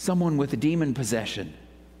someone with a demon possession.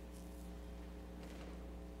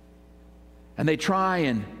 And they try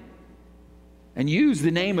and use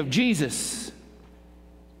the name of Jesus.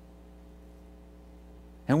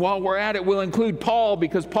 And while we're at it, we'll include Paul,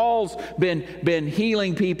 because Paul's been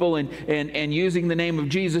healing people and using the name of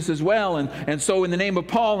Jesus as well. And so in the name of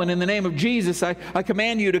Paul and in the name of Jesus, I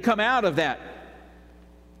command you to come out of that.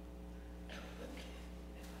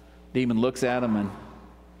 Demon looks at him and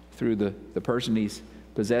through the person he's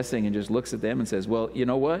possessing, and just looks at them and says, well, you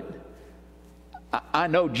know what? I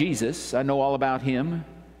know Jesus. I know all about him.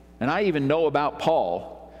 And I even know about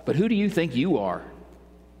Paul. But who do you think you are?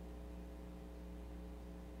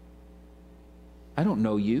 I don't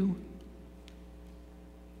know you.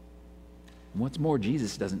 What's more,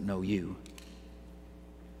 Jesus doesn't know you.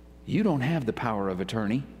 You don't have the power of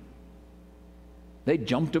attorney. They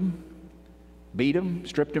jumped him, beat him,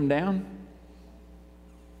 stripped him down.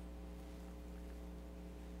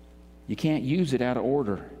 You can't use it out of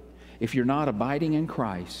order. If you're not abiding in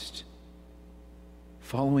Christ,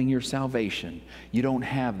 following your salvation, you don't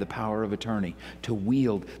have the power of attorney to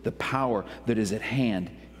wield the power that is at hand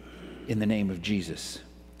in the name of Jesus.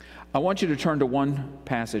 I want you to turn to one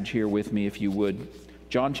passage here with me, if you would.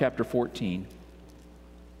 John chapter 14.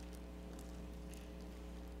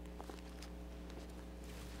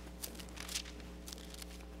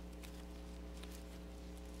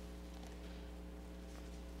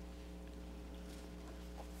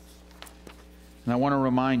 And I want to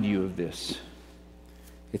remind you of this.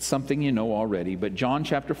 It's something you know already, but John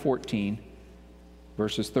chapter 14,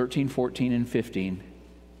 verses 13, 14, and 15,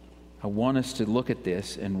 I want us to look at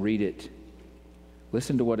this and read it.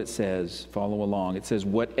 Listen to what it says. Follow along. It says,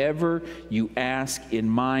 whatever you ask in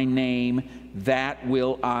my name, that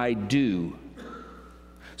will I do,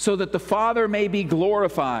 so that the Father may be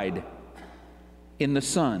glorified in the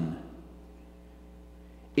Son.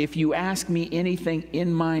 If you ask me anything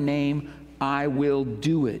in my name, I will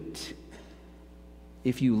do it.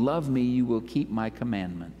 If you love me, you will keep my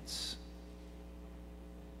commandments.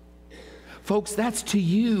 Folks, that's to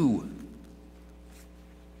you.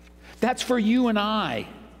 That's for you and I.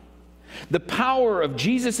 The power of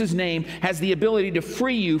Jesus' name has the ability to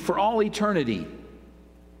free you for all eternity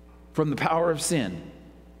from the power of sin.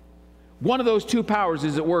 One of those two powers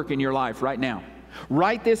is at work in your life right now.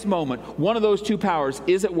 Right this moment, one of those two powers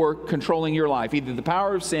is at work controlling your life. Either the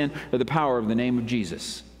power of sin or the power of the name of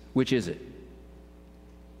Jesus. Which is it?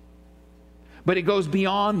 But it goes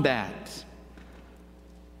beyond that.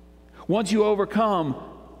 Once you overcome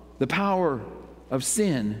the power of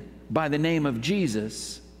sin by the name of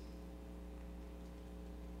Jesus,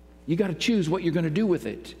 you got to choose what you're going to do with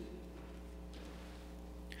it.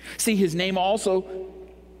 See, his name also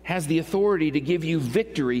has the authority to give you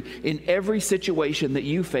victory in every situation that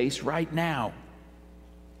you face right now.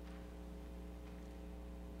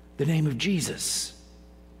 The name of Jesus.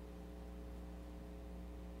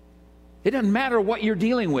 It doesn't matter what you're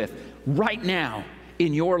dealing with right now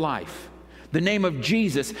in your life. The name of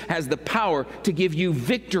Jesus has the power to give you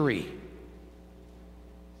victory.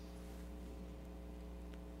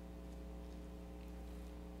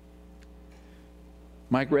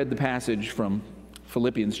 Mike read the passage from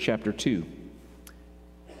Philippians chapter 2.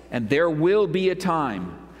 And there will be a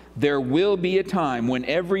time when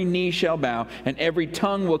every knee shall bow and every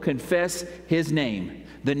tongue will confess his name,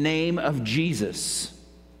 the name of Jesus.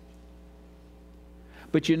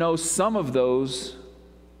 But you know, some of those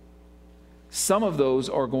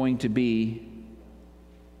are going to be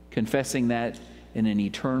confessing that in an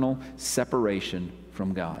eternal separation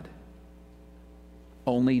from God.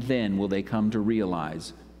 Only then will they come to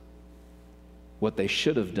realize what they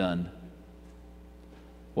should have done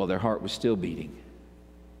while their heart was still beating.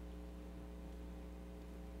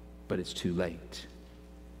 But it's too late.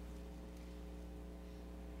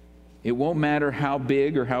 It won't matter how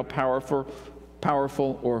big or how powerful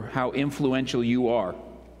or how influential you are.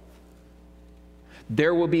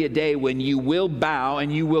 There will be a day when you will bow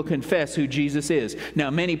and you will confess who Jesus is. Now,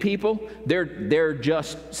 many people, they're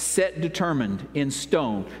just set determined in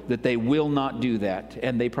stone that they will not do that,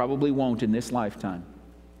 and they probably won't in this lifetime.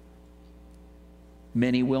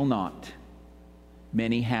 Many will not.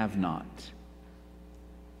 Many have not.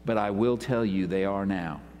 But I will tell you they are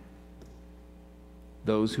now.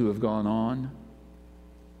 Those who have gone on,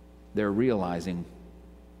 they're realizing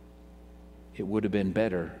it would have been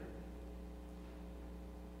better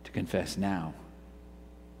to confess now.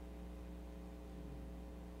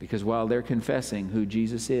 Because while they're confessing who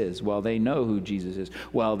Jesus is, while they know who Jesus is,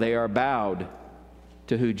 while they are bowed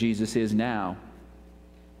to who Jesus is now,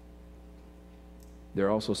 they're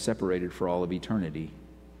also separated for all of eternity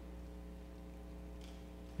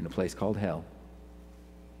in a place called hell.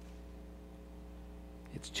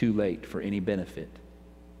 It's too late for any benefit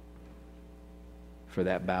for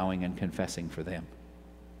that bowing and confessing for them.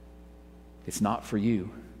 It's not for you.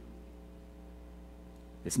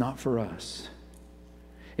 It's not for us.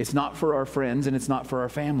 It's not for our friends, and it's not for our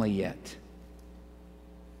family yet.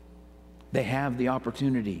 They have the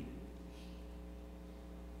opportunity.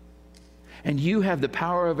 And you have the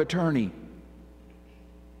power of attorney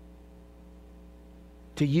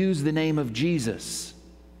to use the name of Jesus.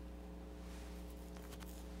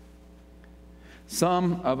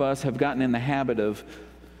 Some of us have gotten in the habit of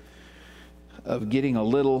getting a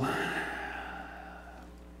little,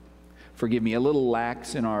 forgive me, a little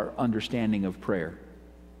lax in our understanding of prayer.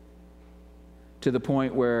 To the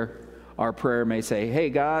point where our prayer may say, hey,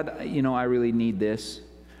 God, I really need this.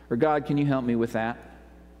 Or God, can you help me with that?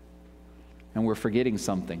 And we're forgetting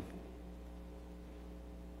something.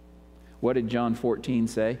 What did John 14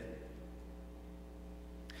 say?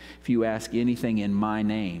 If you ask anything in my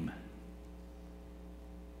name.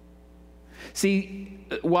 See,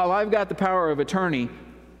 while I've got the power of attorney,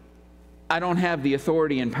 I don't have the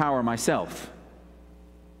authority and power myself.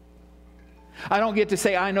 I don't get to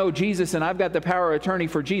say, I know Jesus and I've got the power of attorney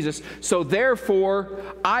for Jesus, so therefore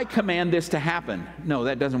I command this to happen. No,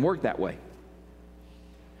 that doesn't work that way.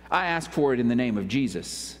 I ask for it in the name of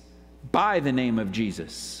Jesus, by the name of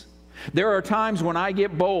Jesus. There are times when I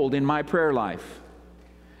get bold in my prayer life,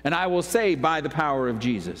 and I will say, by the power of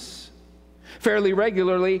Jesus. Fairly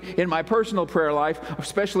regularly in my personal prayer life,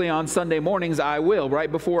 especially on Sunday mornings, I will,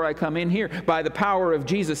 right before I come in here, by the power of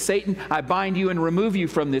Jesus. Satan, I bind you and remove you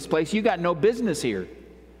from this place. You got no business here.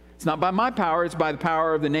 It's not by my power, it's by the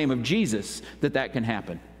power of the name of Jesus that can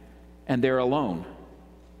happen. And they're alone.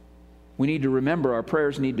 We need to remember our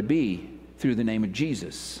prayers need to be through the name of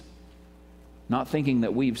Jesus. Not thinking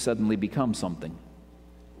that we've suddenly become something.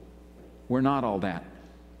 We're not all that.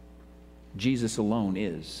 Jesus alone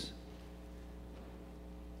is.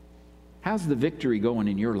 How's the victory going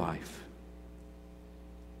in your life?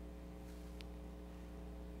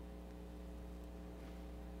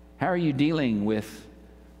 How are you dealing with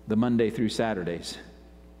the Monday through Saturdays?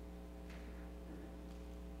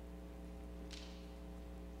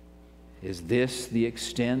 Is this the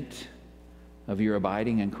extent of your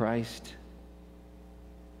abiding in Christ?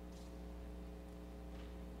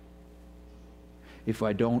 If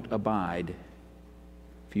I don't abide,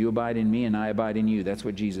 if you abide in me and I abide in you, that's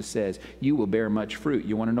what Jesus says, you will bear much fruit.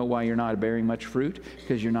 You want to know why you're not bearing much fruit?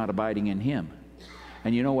 Because you're not abiding in him.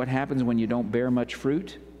 And you know what happens when you don't bear much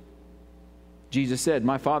fruit? Jesus said,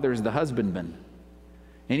 my Father is the husbandman.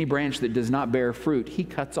 Any branch that does not bear fruit, he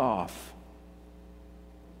cuts off.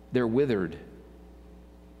 They're withered.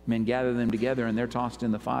 Men gather them together and they're tossed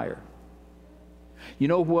in the fire. You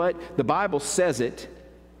know what? The Bible says it.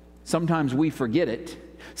 Sometimes we forget it.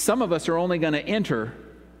 Some of us are only going to enter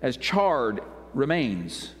as charred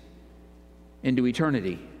remains into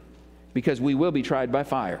eternity because we will be tried by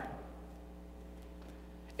fire.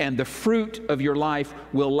 And the fruit of your life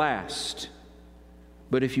will last.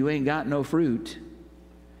 But if you ain't got no fruit,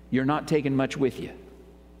 you're not taking much with you.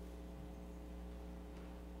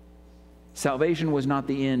 Salvation was not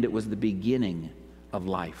the end, it was the beginning of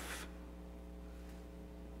life.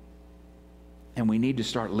 And we need to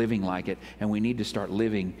start living like it, and we need to start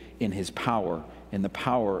living in his power, in the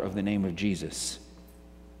power of the name of Jesus.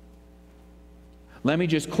 Let me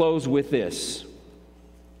just close with this.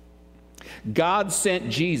 God sent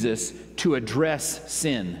Jesus to address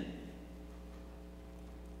sin,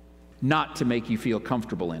 not to make you feel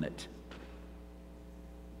comfortable in it.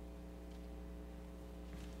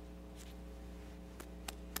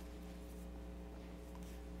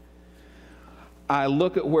 I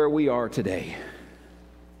look at where we are today.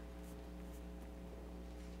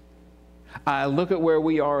 I look at where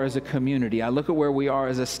we are as a community. I look at where we are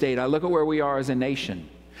as a state. I look at where we are as a nation.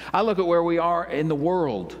 I look at where we are in the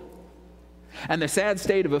world. And the sad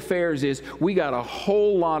state of affairs is we got a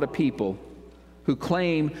whole lot of people who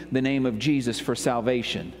claim the name of Jesus for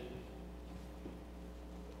salvation.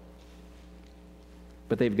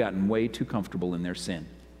 But they've gotten way too comfortable in their sin.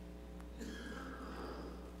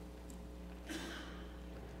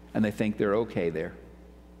 and they think they're okay there.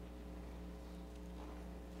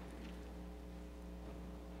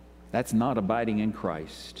 That's not abiding in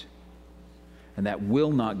Christ. And that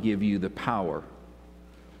will not give you the power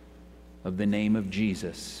of the name of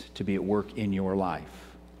Jesus to be at work in your life.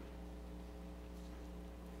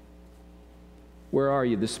 Where are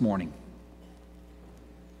you this morning?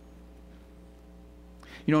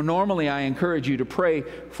 You know, normally I encourage you to pray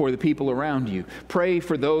for the people around you. Pray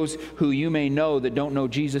for those who you may know that don't know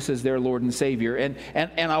Jesus as their Lord and Savior. And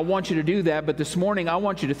I want you to do that, but this morning I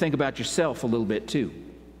want you to think about yourself a little bit too.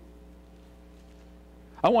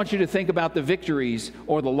 I want you to think about the victories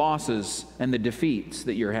or the losses and the defeats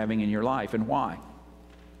that you're having in your life and why.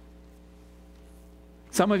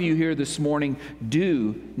 Some of you here this morning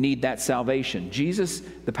do need that salvation. Jesus,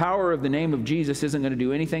 the power of the name of Jesus isn't going to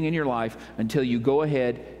do anything in your life until you go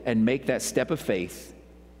ahead and make that step of faith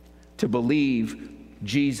to believe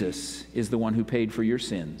Jesus is the one who paid for your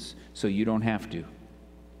sins so you don't have to.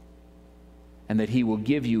 And that He will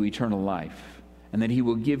give you eternal life. And that He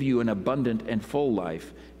will give you an abundant and full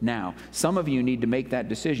life now. Some of you need to make that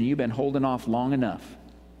decision. You've been holding off long enough.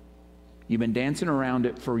 You've been dancing around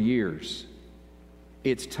it for years.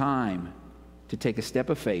 It's time to take a step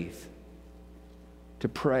of faith, to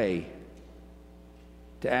pray,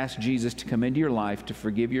 to ask Jesus to come into your life, to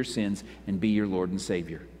forgive your sins, and be your Lord and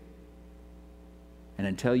Savior. And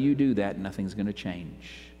until you do that, nothing's going to change.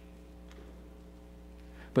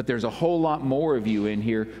 But there's a whole lot more of you in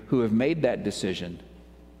here who have made that decision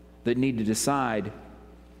that need to decide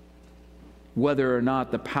whether or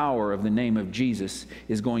not the power of the name of Jesus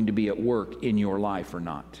is going to be at work in your life or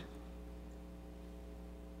not.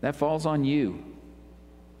 That falls on you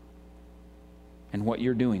and what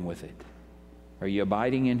you're doing with it. Are you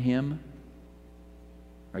abiding in Him?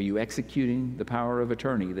 Are you executing the power of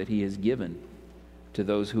attorney that He has given to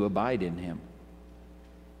those who abide in Him?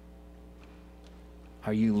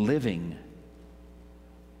 Are you living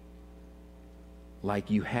like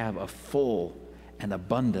you have a full and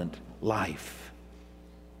abundant life?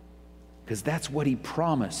 Because that's what He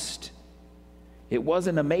promised. It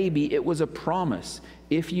wasn't a maybe, it was a promise.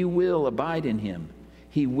 If you will abide in Him,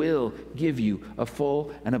 He will give you a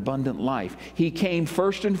full and abundant life. He came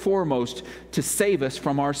first and foremost to save us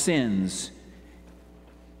from our sins,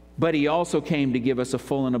 but He also came to give us a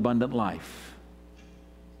full and abundant life.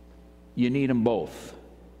 You need them both.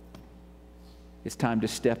 It's time to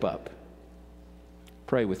step up.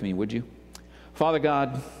 Pray with me, would you? Father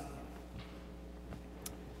God,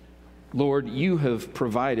 Lord, You have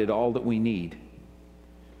provided all that we need.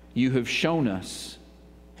 You have shown us.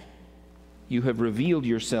 You have revealed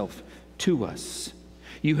Yourself to us.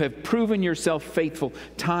 You have proven Yourself faithful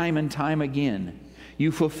time and time again.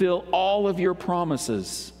 You fulfill all of Your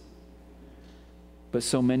promises. But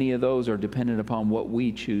so many of those are dependent upon what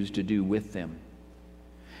we choose to do with them.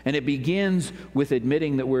 And it begins with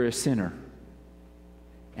admitting that we're a sinner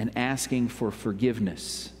and asking for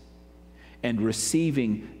forgiveness and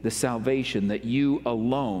receiving the salvation that You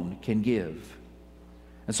alone can give.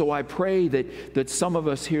 And so I pray that some of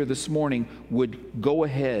us here this morning would go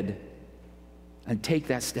ahead and take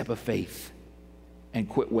that step of faith and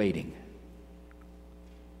quit waiting.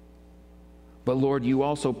 But Lord, You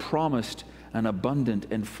also promised an abundant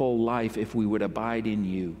and full life if we would abide in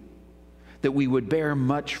You, that we would bear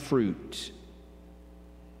much fruit.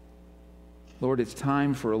 Lord, it's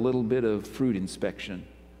time for a little bit of fruit inspection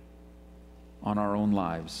on our own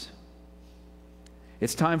lives.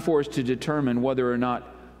 It's time for us to determine whether or not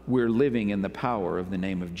we're living in the power of the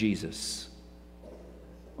name of Jesus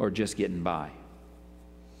or just getting by.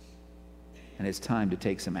 And it's time to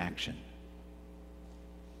take some action.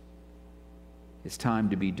 It's time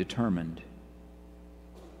to be determined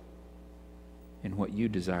in what You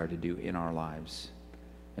desire to do in our lives.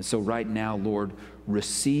 And so right now, Lord,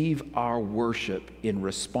 receive our worship in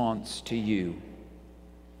response to You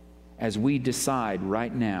as we decide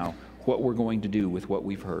right now what we're going to do with what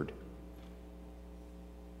we've heard.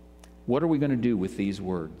 What are we going to do with these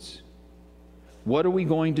words? What are we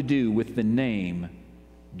going to do with the name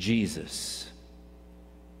Jesus?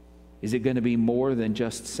 Is it going to be more than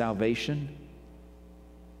just salvation?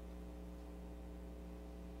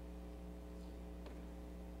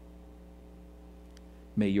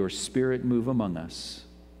 May Your Spirit move among us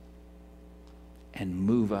and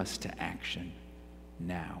move us to action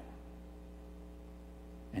now.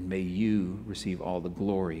 And may You receive all the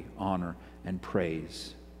glory, honor, and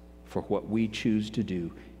praise for what we choose to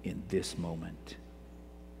do in this moment.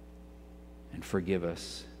 And forgive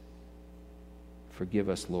us. Forgive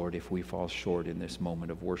us, Lord, if we fall short in this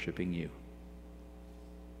moment of worshiping You.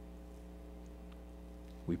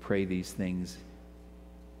 We pray these things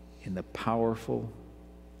in the powerful,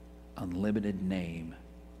 unlimited name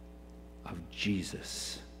of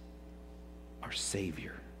Jesus, our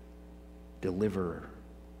Savior, Deliverer,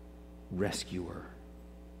 Rescuer.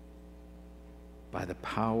 By the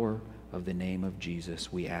power of the name of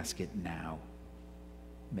Jesus, we ask it now.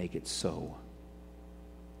 Make it so.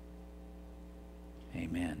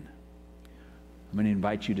 Amen. I'm going to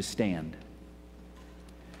invite you to stand.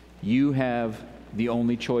 You have the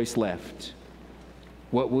only choice left.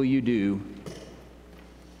 What will you do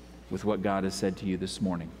with what God has said to you this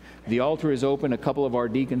morning? The altar is open. A couple of our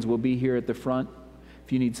deacons will be here at the front.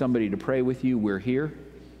 If you need somebody to pray with you, we're here.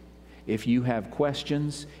 If you have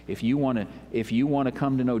questions, if you want to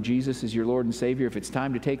come to know Jesus as your Lord and Savior, if it's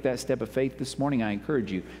time to take that step of faith this morning, I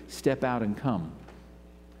encourage you, step out and come.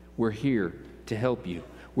 We're here to help you.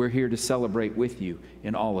 We're here to celebrate with you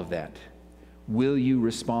in all of that. Will you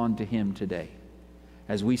respond to Him today?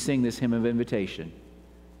 As we sing this hymn of invitation,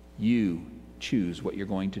 you choose what you're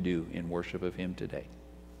going to do in worship of Him today.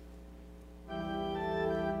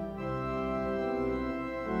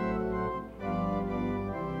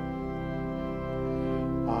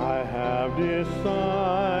 I have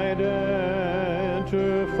decided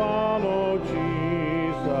to follow Jesus.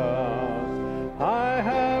 I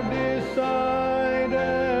have decided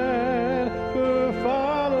to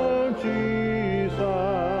follow Jesus.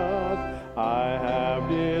 I have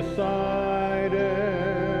decided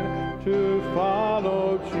to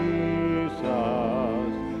follow Jesus.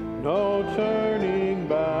 No turning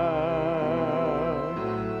back,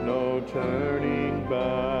 no turning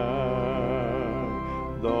back.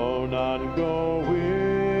 Though none go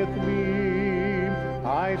with me,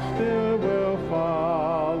 I still will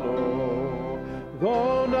follow.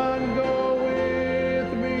 Though none go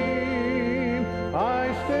with me,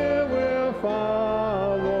 I still will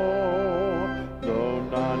follow. Though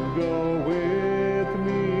none go with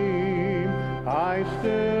me, I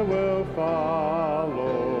still will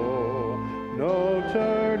follow. No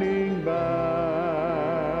turning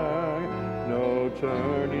back, no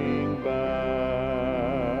turning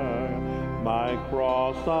back. My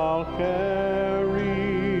cross I'll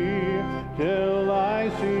carry till I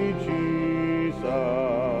see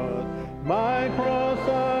Jesus. My cross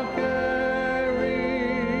I'll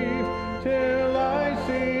carry till I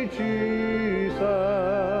see Jesus.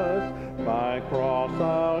 My cross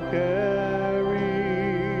I'll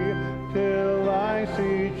carry till I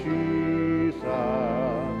see Jesus.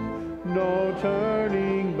 No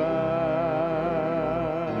turning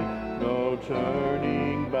back, no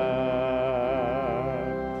turning back.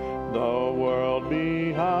 The world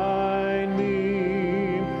behind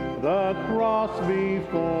me, the cross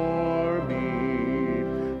before me.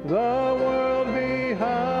 The world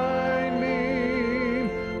behind me,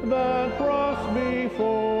 the cross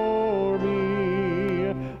before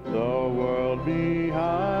me. The world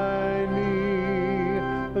behind me,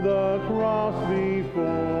 the cross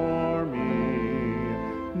before me.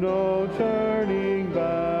 No turning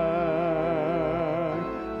back,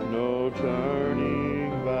 no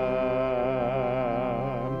turning back.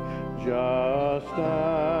 Just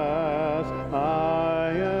as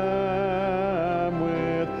I am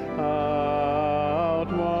without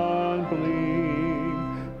one plea,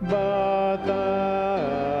 but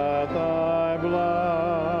that thy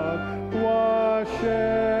blood was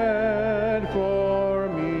shed for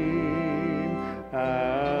me,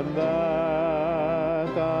 and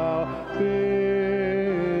that thou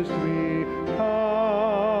bidst me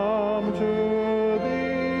come to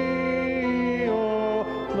thee, O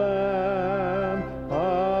Lamb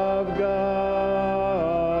of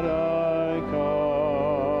God, I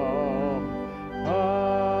come,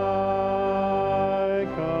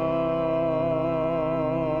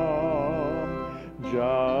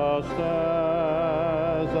 just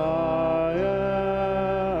as I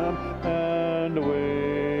am, and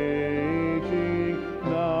waiting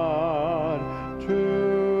not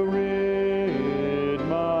to rid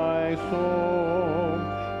my soul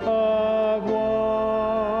of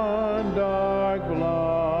one dark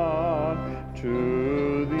blot,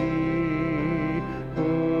 to thee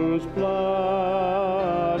whose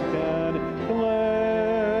blood can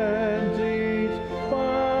cleanse each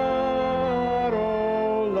spot, O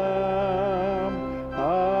Lamb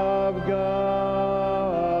of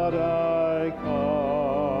God, I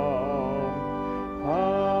come,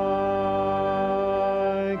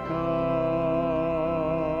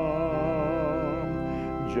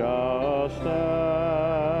 just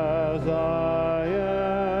as I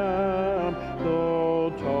am, though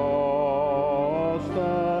tossed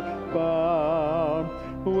about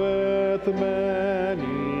with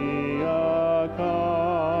many a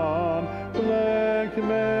conflict,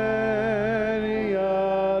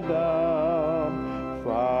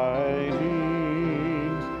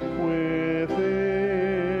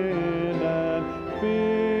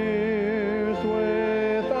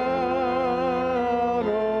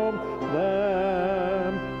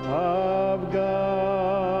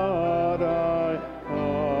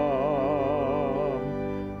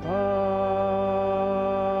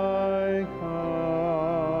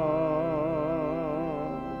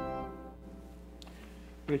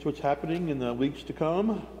 here's what's happening in the weeks to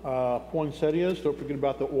come. Poinsettias, don't forget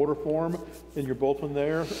about the order form in your bulletin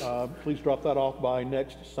there. Please drop that off by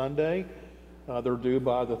next Sunday. They're due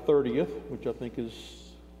by the 30th, which I think is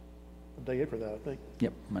the day after that, I think.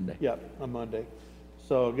 Yep, Monday. Yep, on Monday.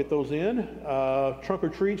 So get those in. Trunk or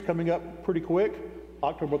treats coming up pretty quick,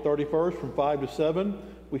 October 31st from 5 to 7.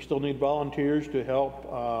 We still need volunteers to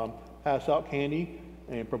help pass out candy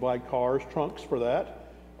and provide cars, trunks for that.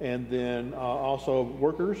 And then also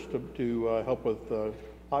workers to help with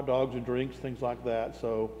hot dogs and drinks, things like that.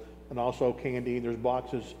 So, and also candy. There's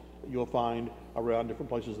boxes you'll find around different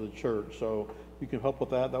places of the church. So you can help with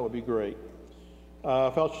that. That would be great.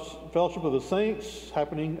 Fellowship of the Saints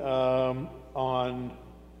happening on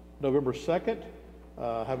November 2nd,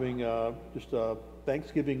 having just a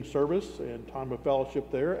Thanksgiving service and time of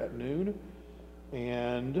fellowship there at noon.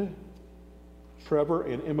 And Trevor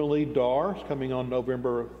and Emily Darr is coming on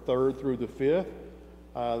November 3rd through the 5th,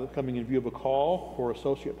 coming in view of a call for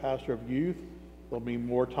Associate Pastor of Youth. There'll be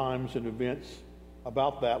more times and events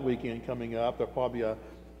about that weekend coming up. There'll probably be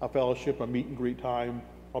a fellowship, a meet and greet time,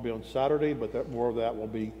 probably on Saturday, but more of that will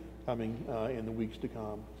be coming in the weeks to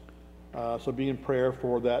come. So be in prayer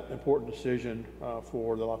for that important decision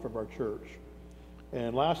for the life of our church.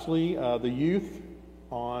 And lastly, the youth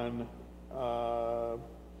on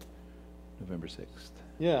November 6th.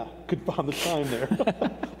 Yeah, could find the time there.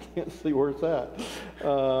 Can't see where it's at.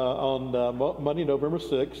 On Monday, November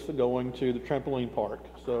 6th, going to the trampoline park.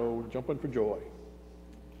 So we're jumping for joy.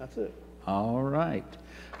 That's it. All right.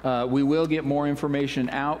 We will get more information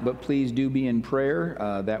out, but please do be in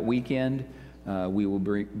prayer that weekend. We will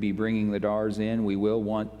be bringing the Darrs in. We will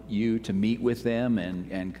want you to meet with them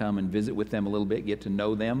and come and visit with them a little bit, get to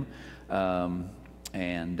know them.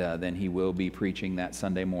 And then he will be preaching that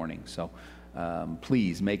Sunday morning. So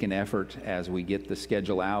please make an effort as we get the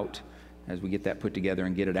schedule out, as we get that put together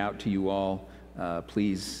and get it out to you all.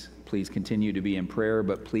 Please continue to be in prayer,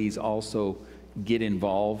 but please also get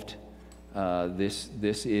involved.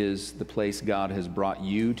 This is the place God has brought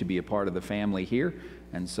you to be a part of the family here,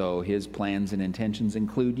 and so his plans and intentions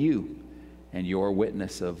include you and your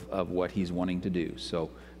witness of what he's wanting to do. So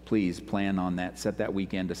please plan on that, set that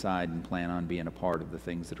weekend aside and plan on being a part of the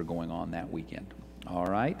things that are going on that weekend. All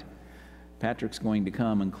right? Patrick's going to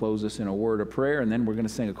come and close us in a word of prayer, and then we're going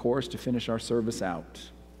to sing a chorus to finish our service out.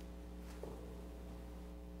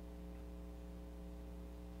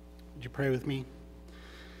 Would you pray with me?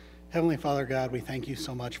 Heavenly Father God, we thank you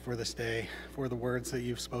so much for this day, for the words that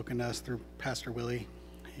you've spoken to us through Pastor Willie.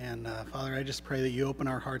 And Father, I just pray that you open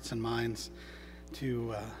our hearts and minds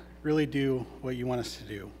to really do what you want us to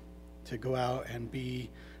do, to go out and be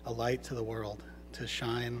a light to the world, to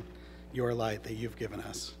shine your light that you've given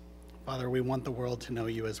us. Father, we want the world to know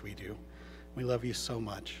you as we do. We love you so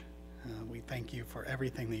much. We thank you for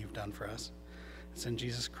everything that you've done for us. It's in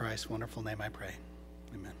Jesus Christ's wonderful name I pray.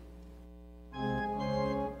 Amen.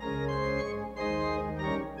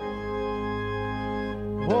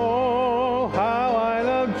 Oh, how I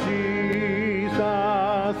love Jesus.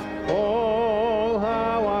 Oh,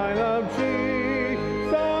 how I love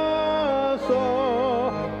Jesus. Oh,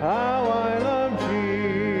 how I love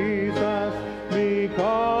Jesus.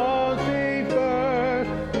 Because he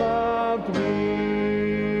first loved me.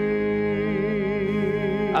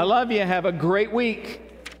 I love you. Have a great week.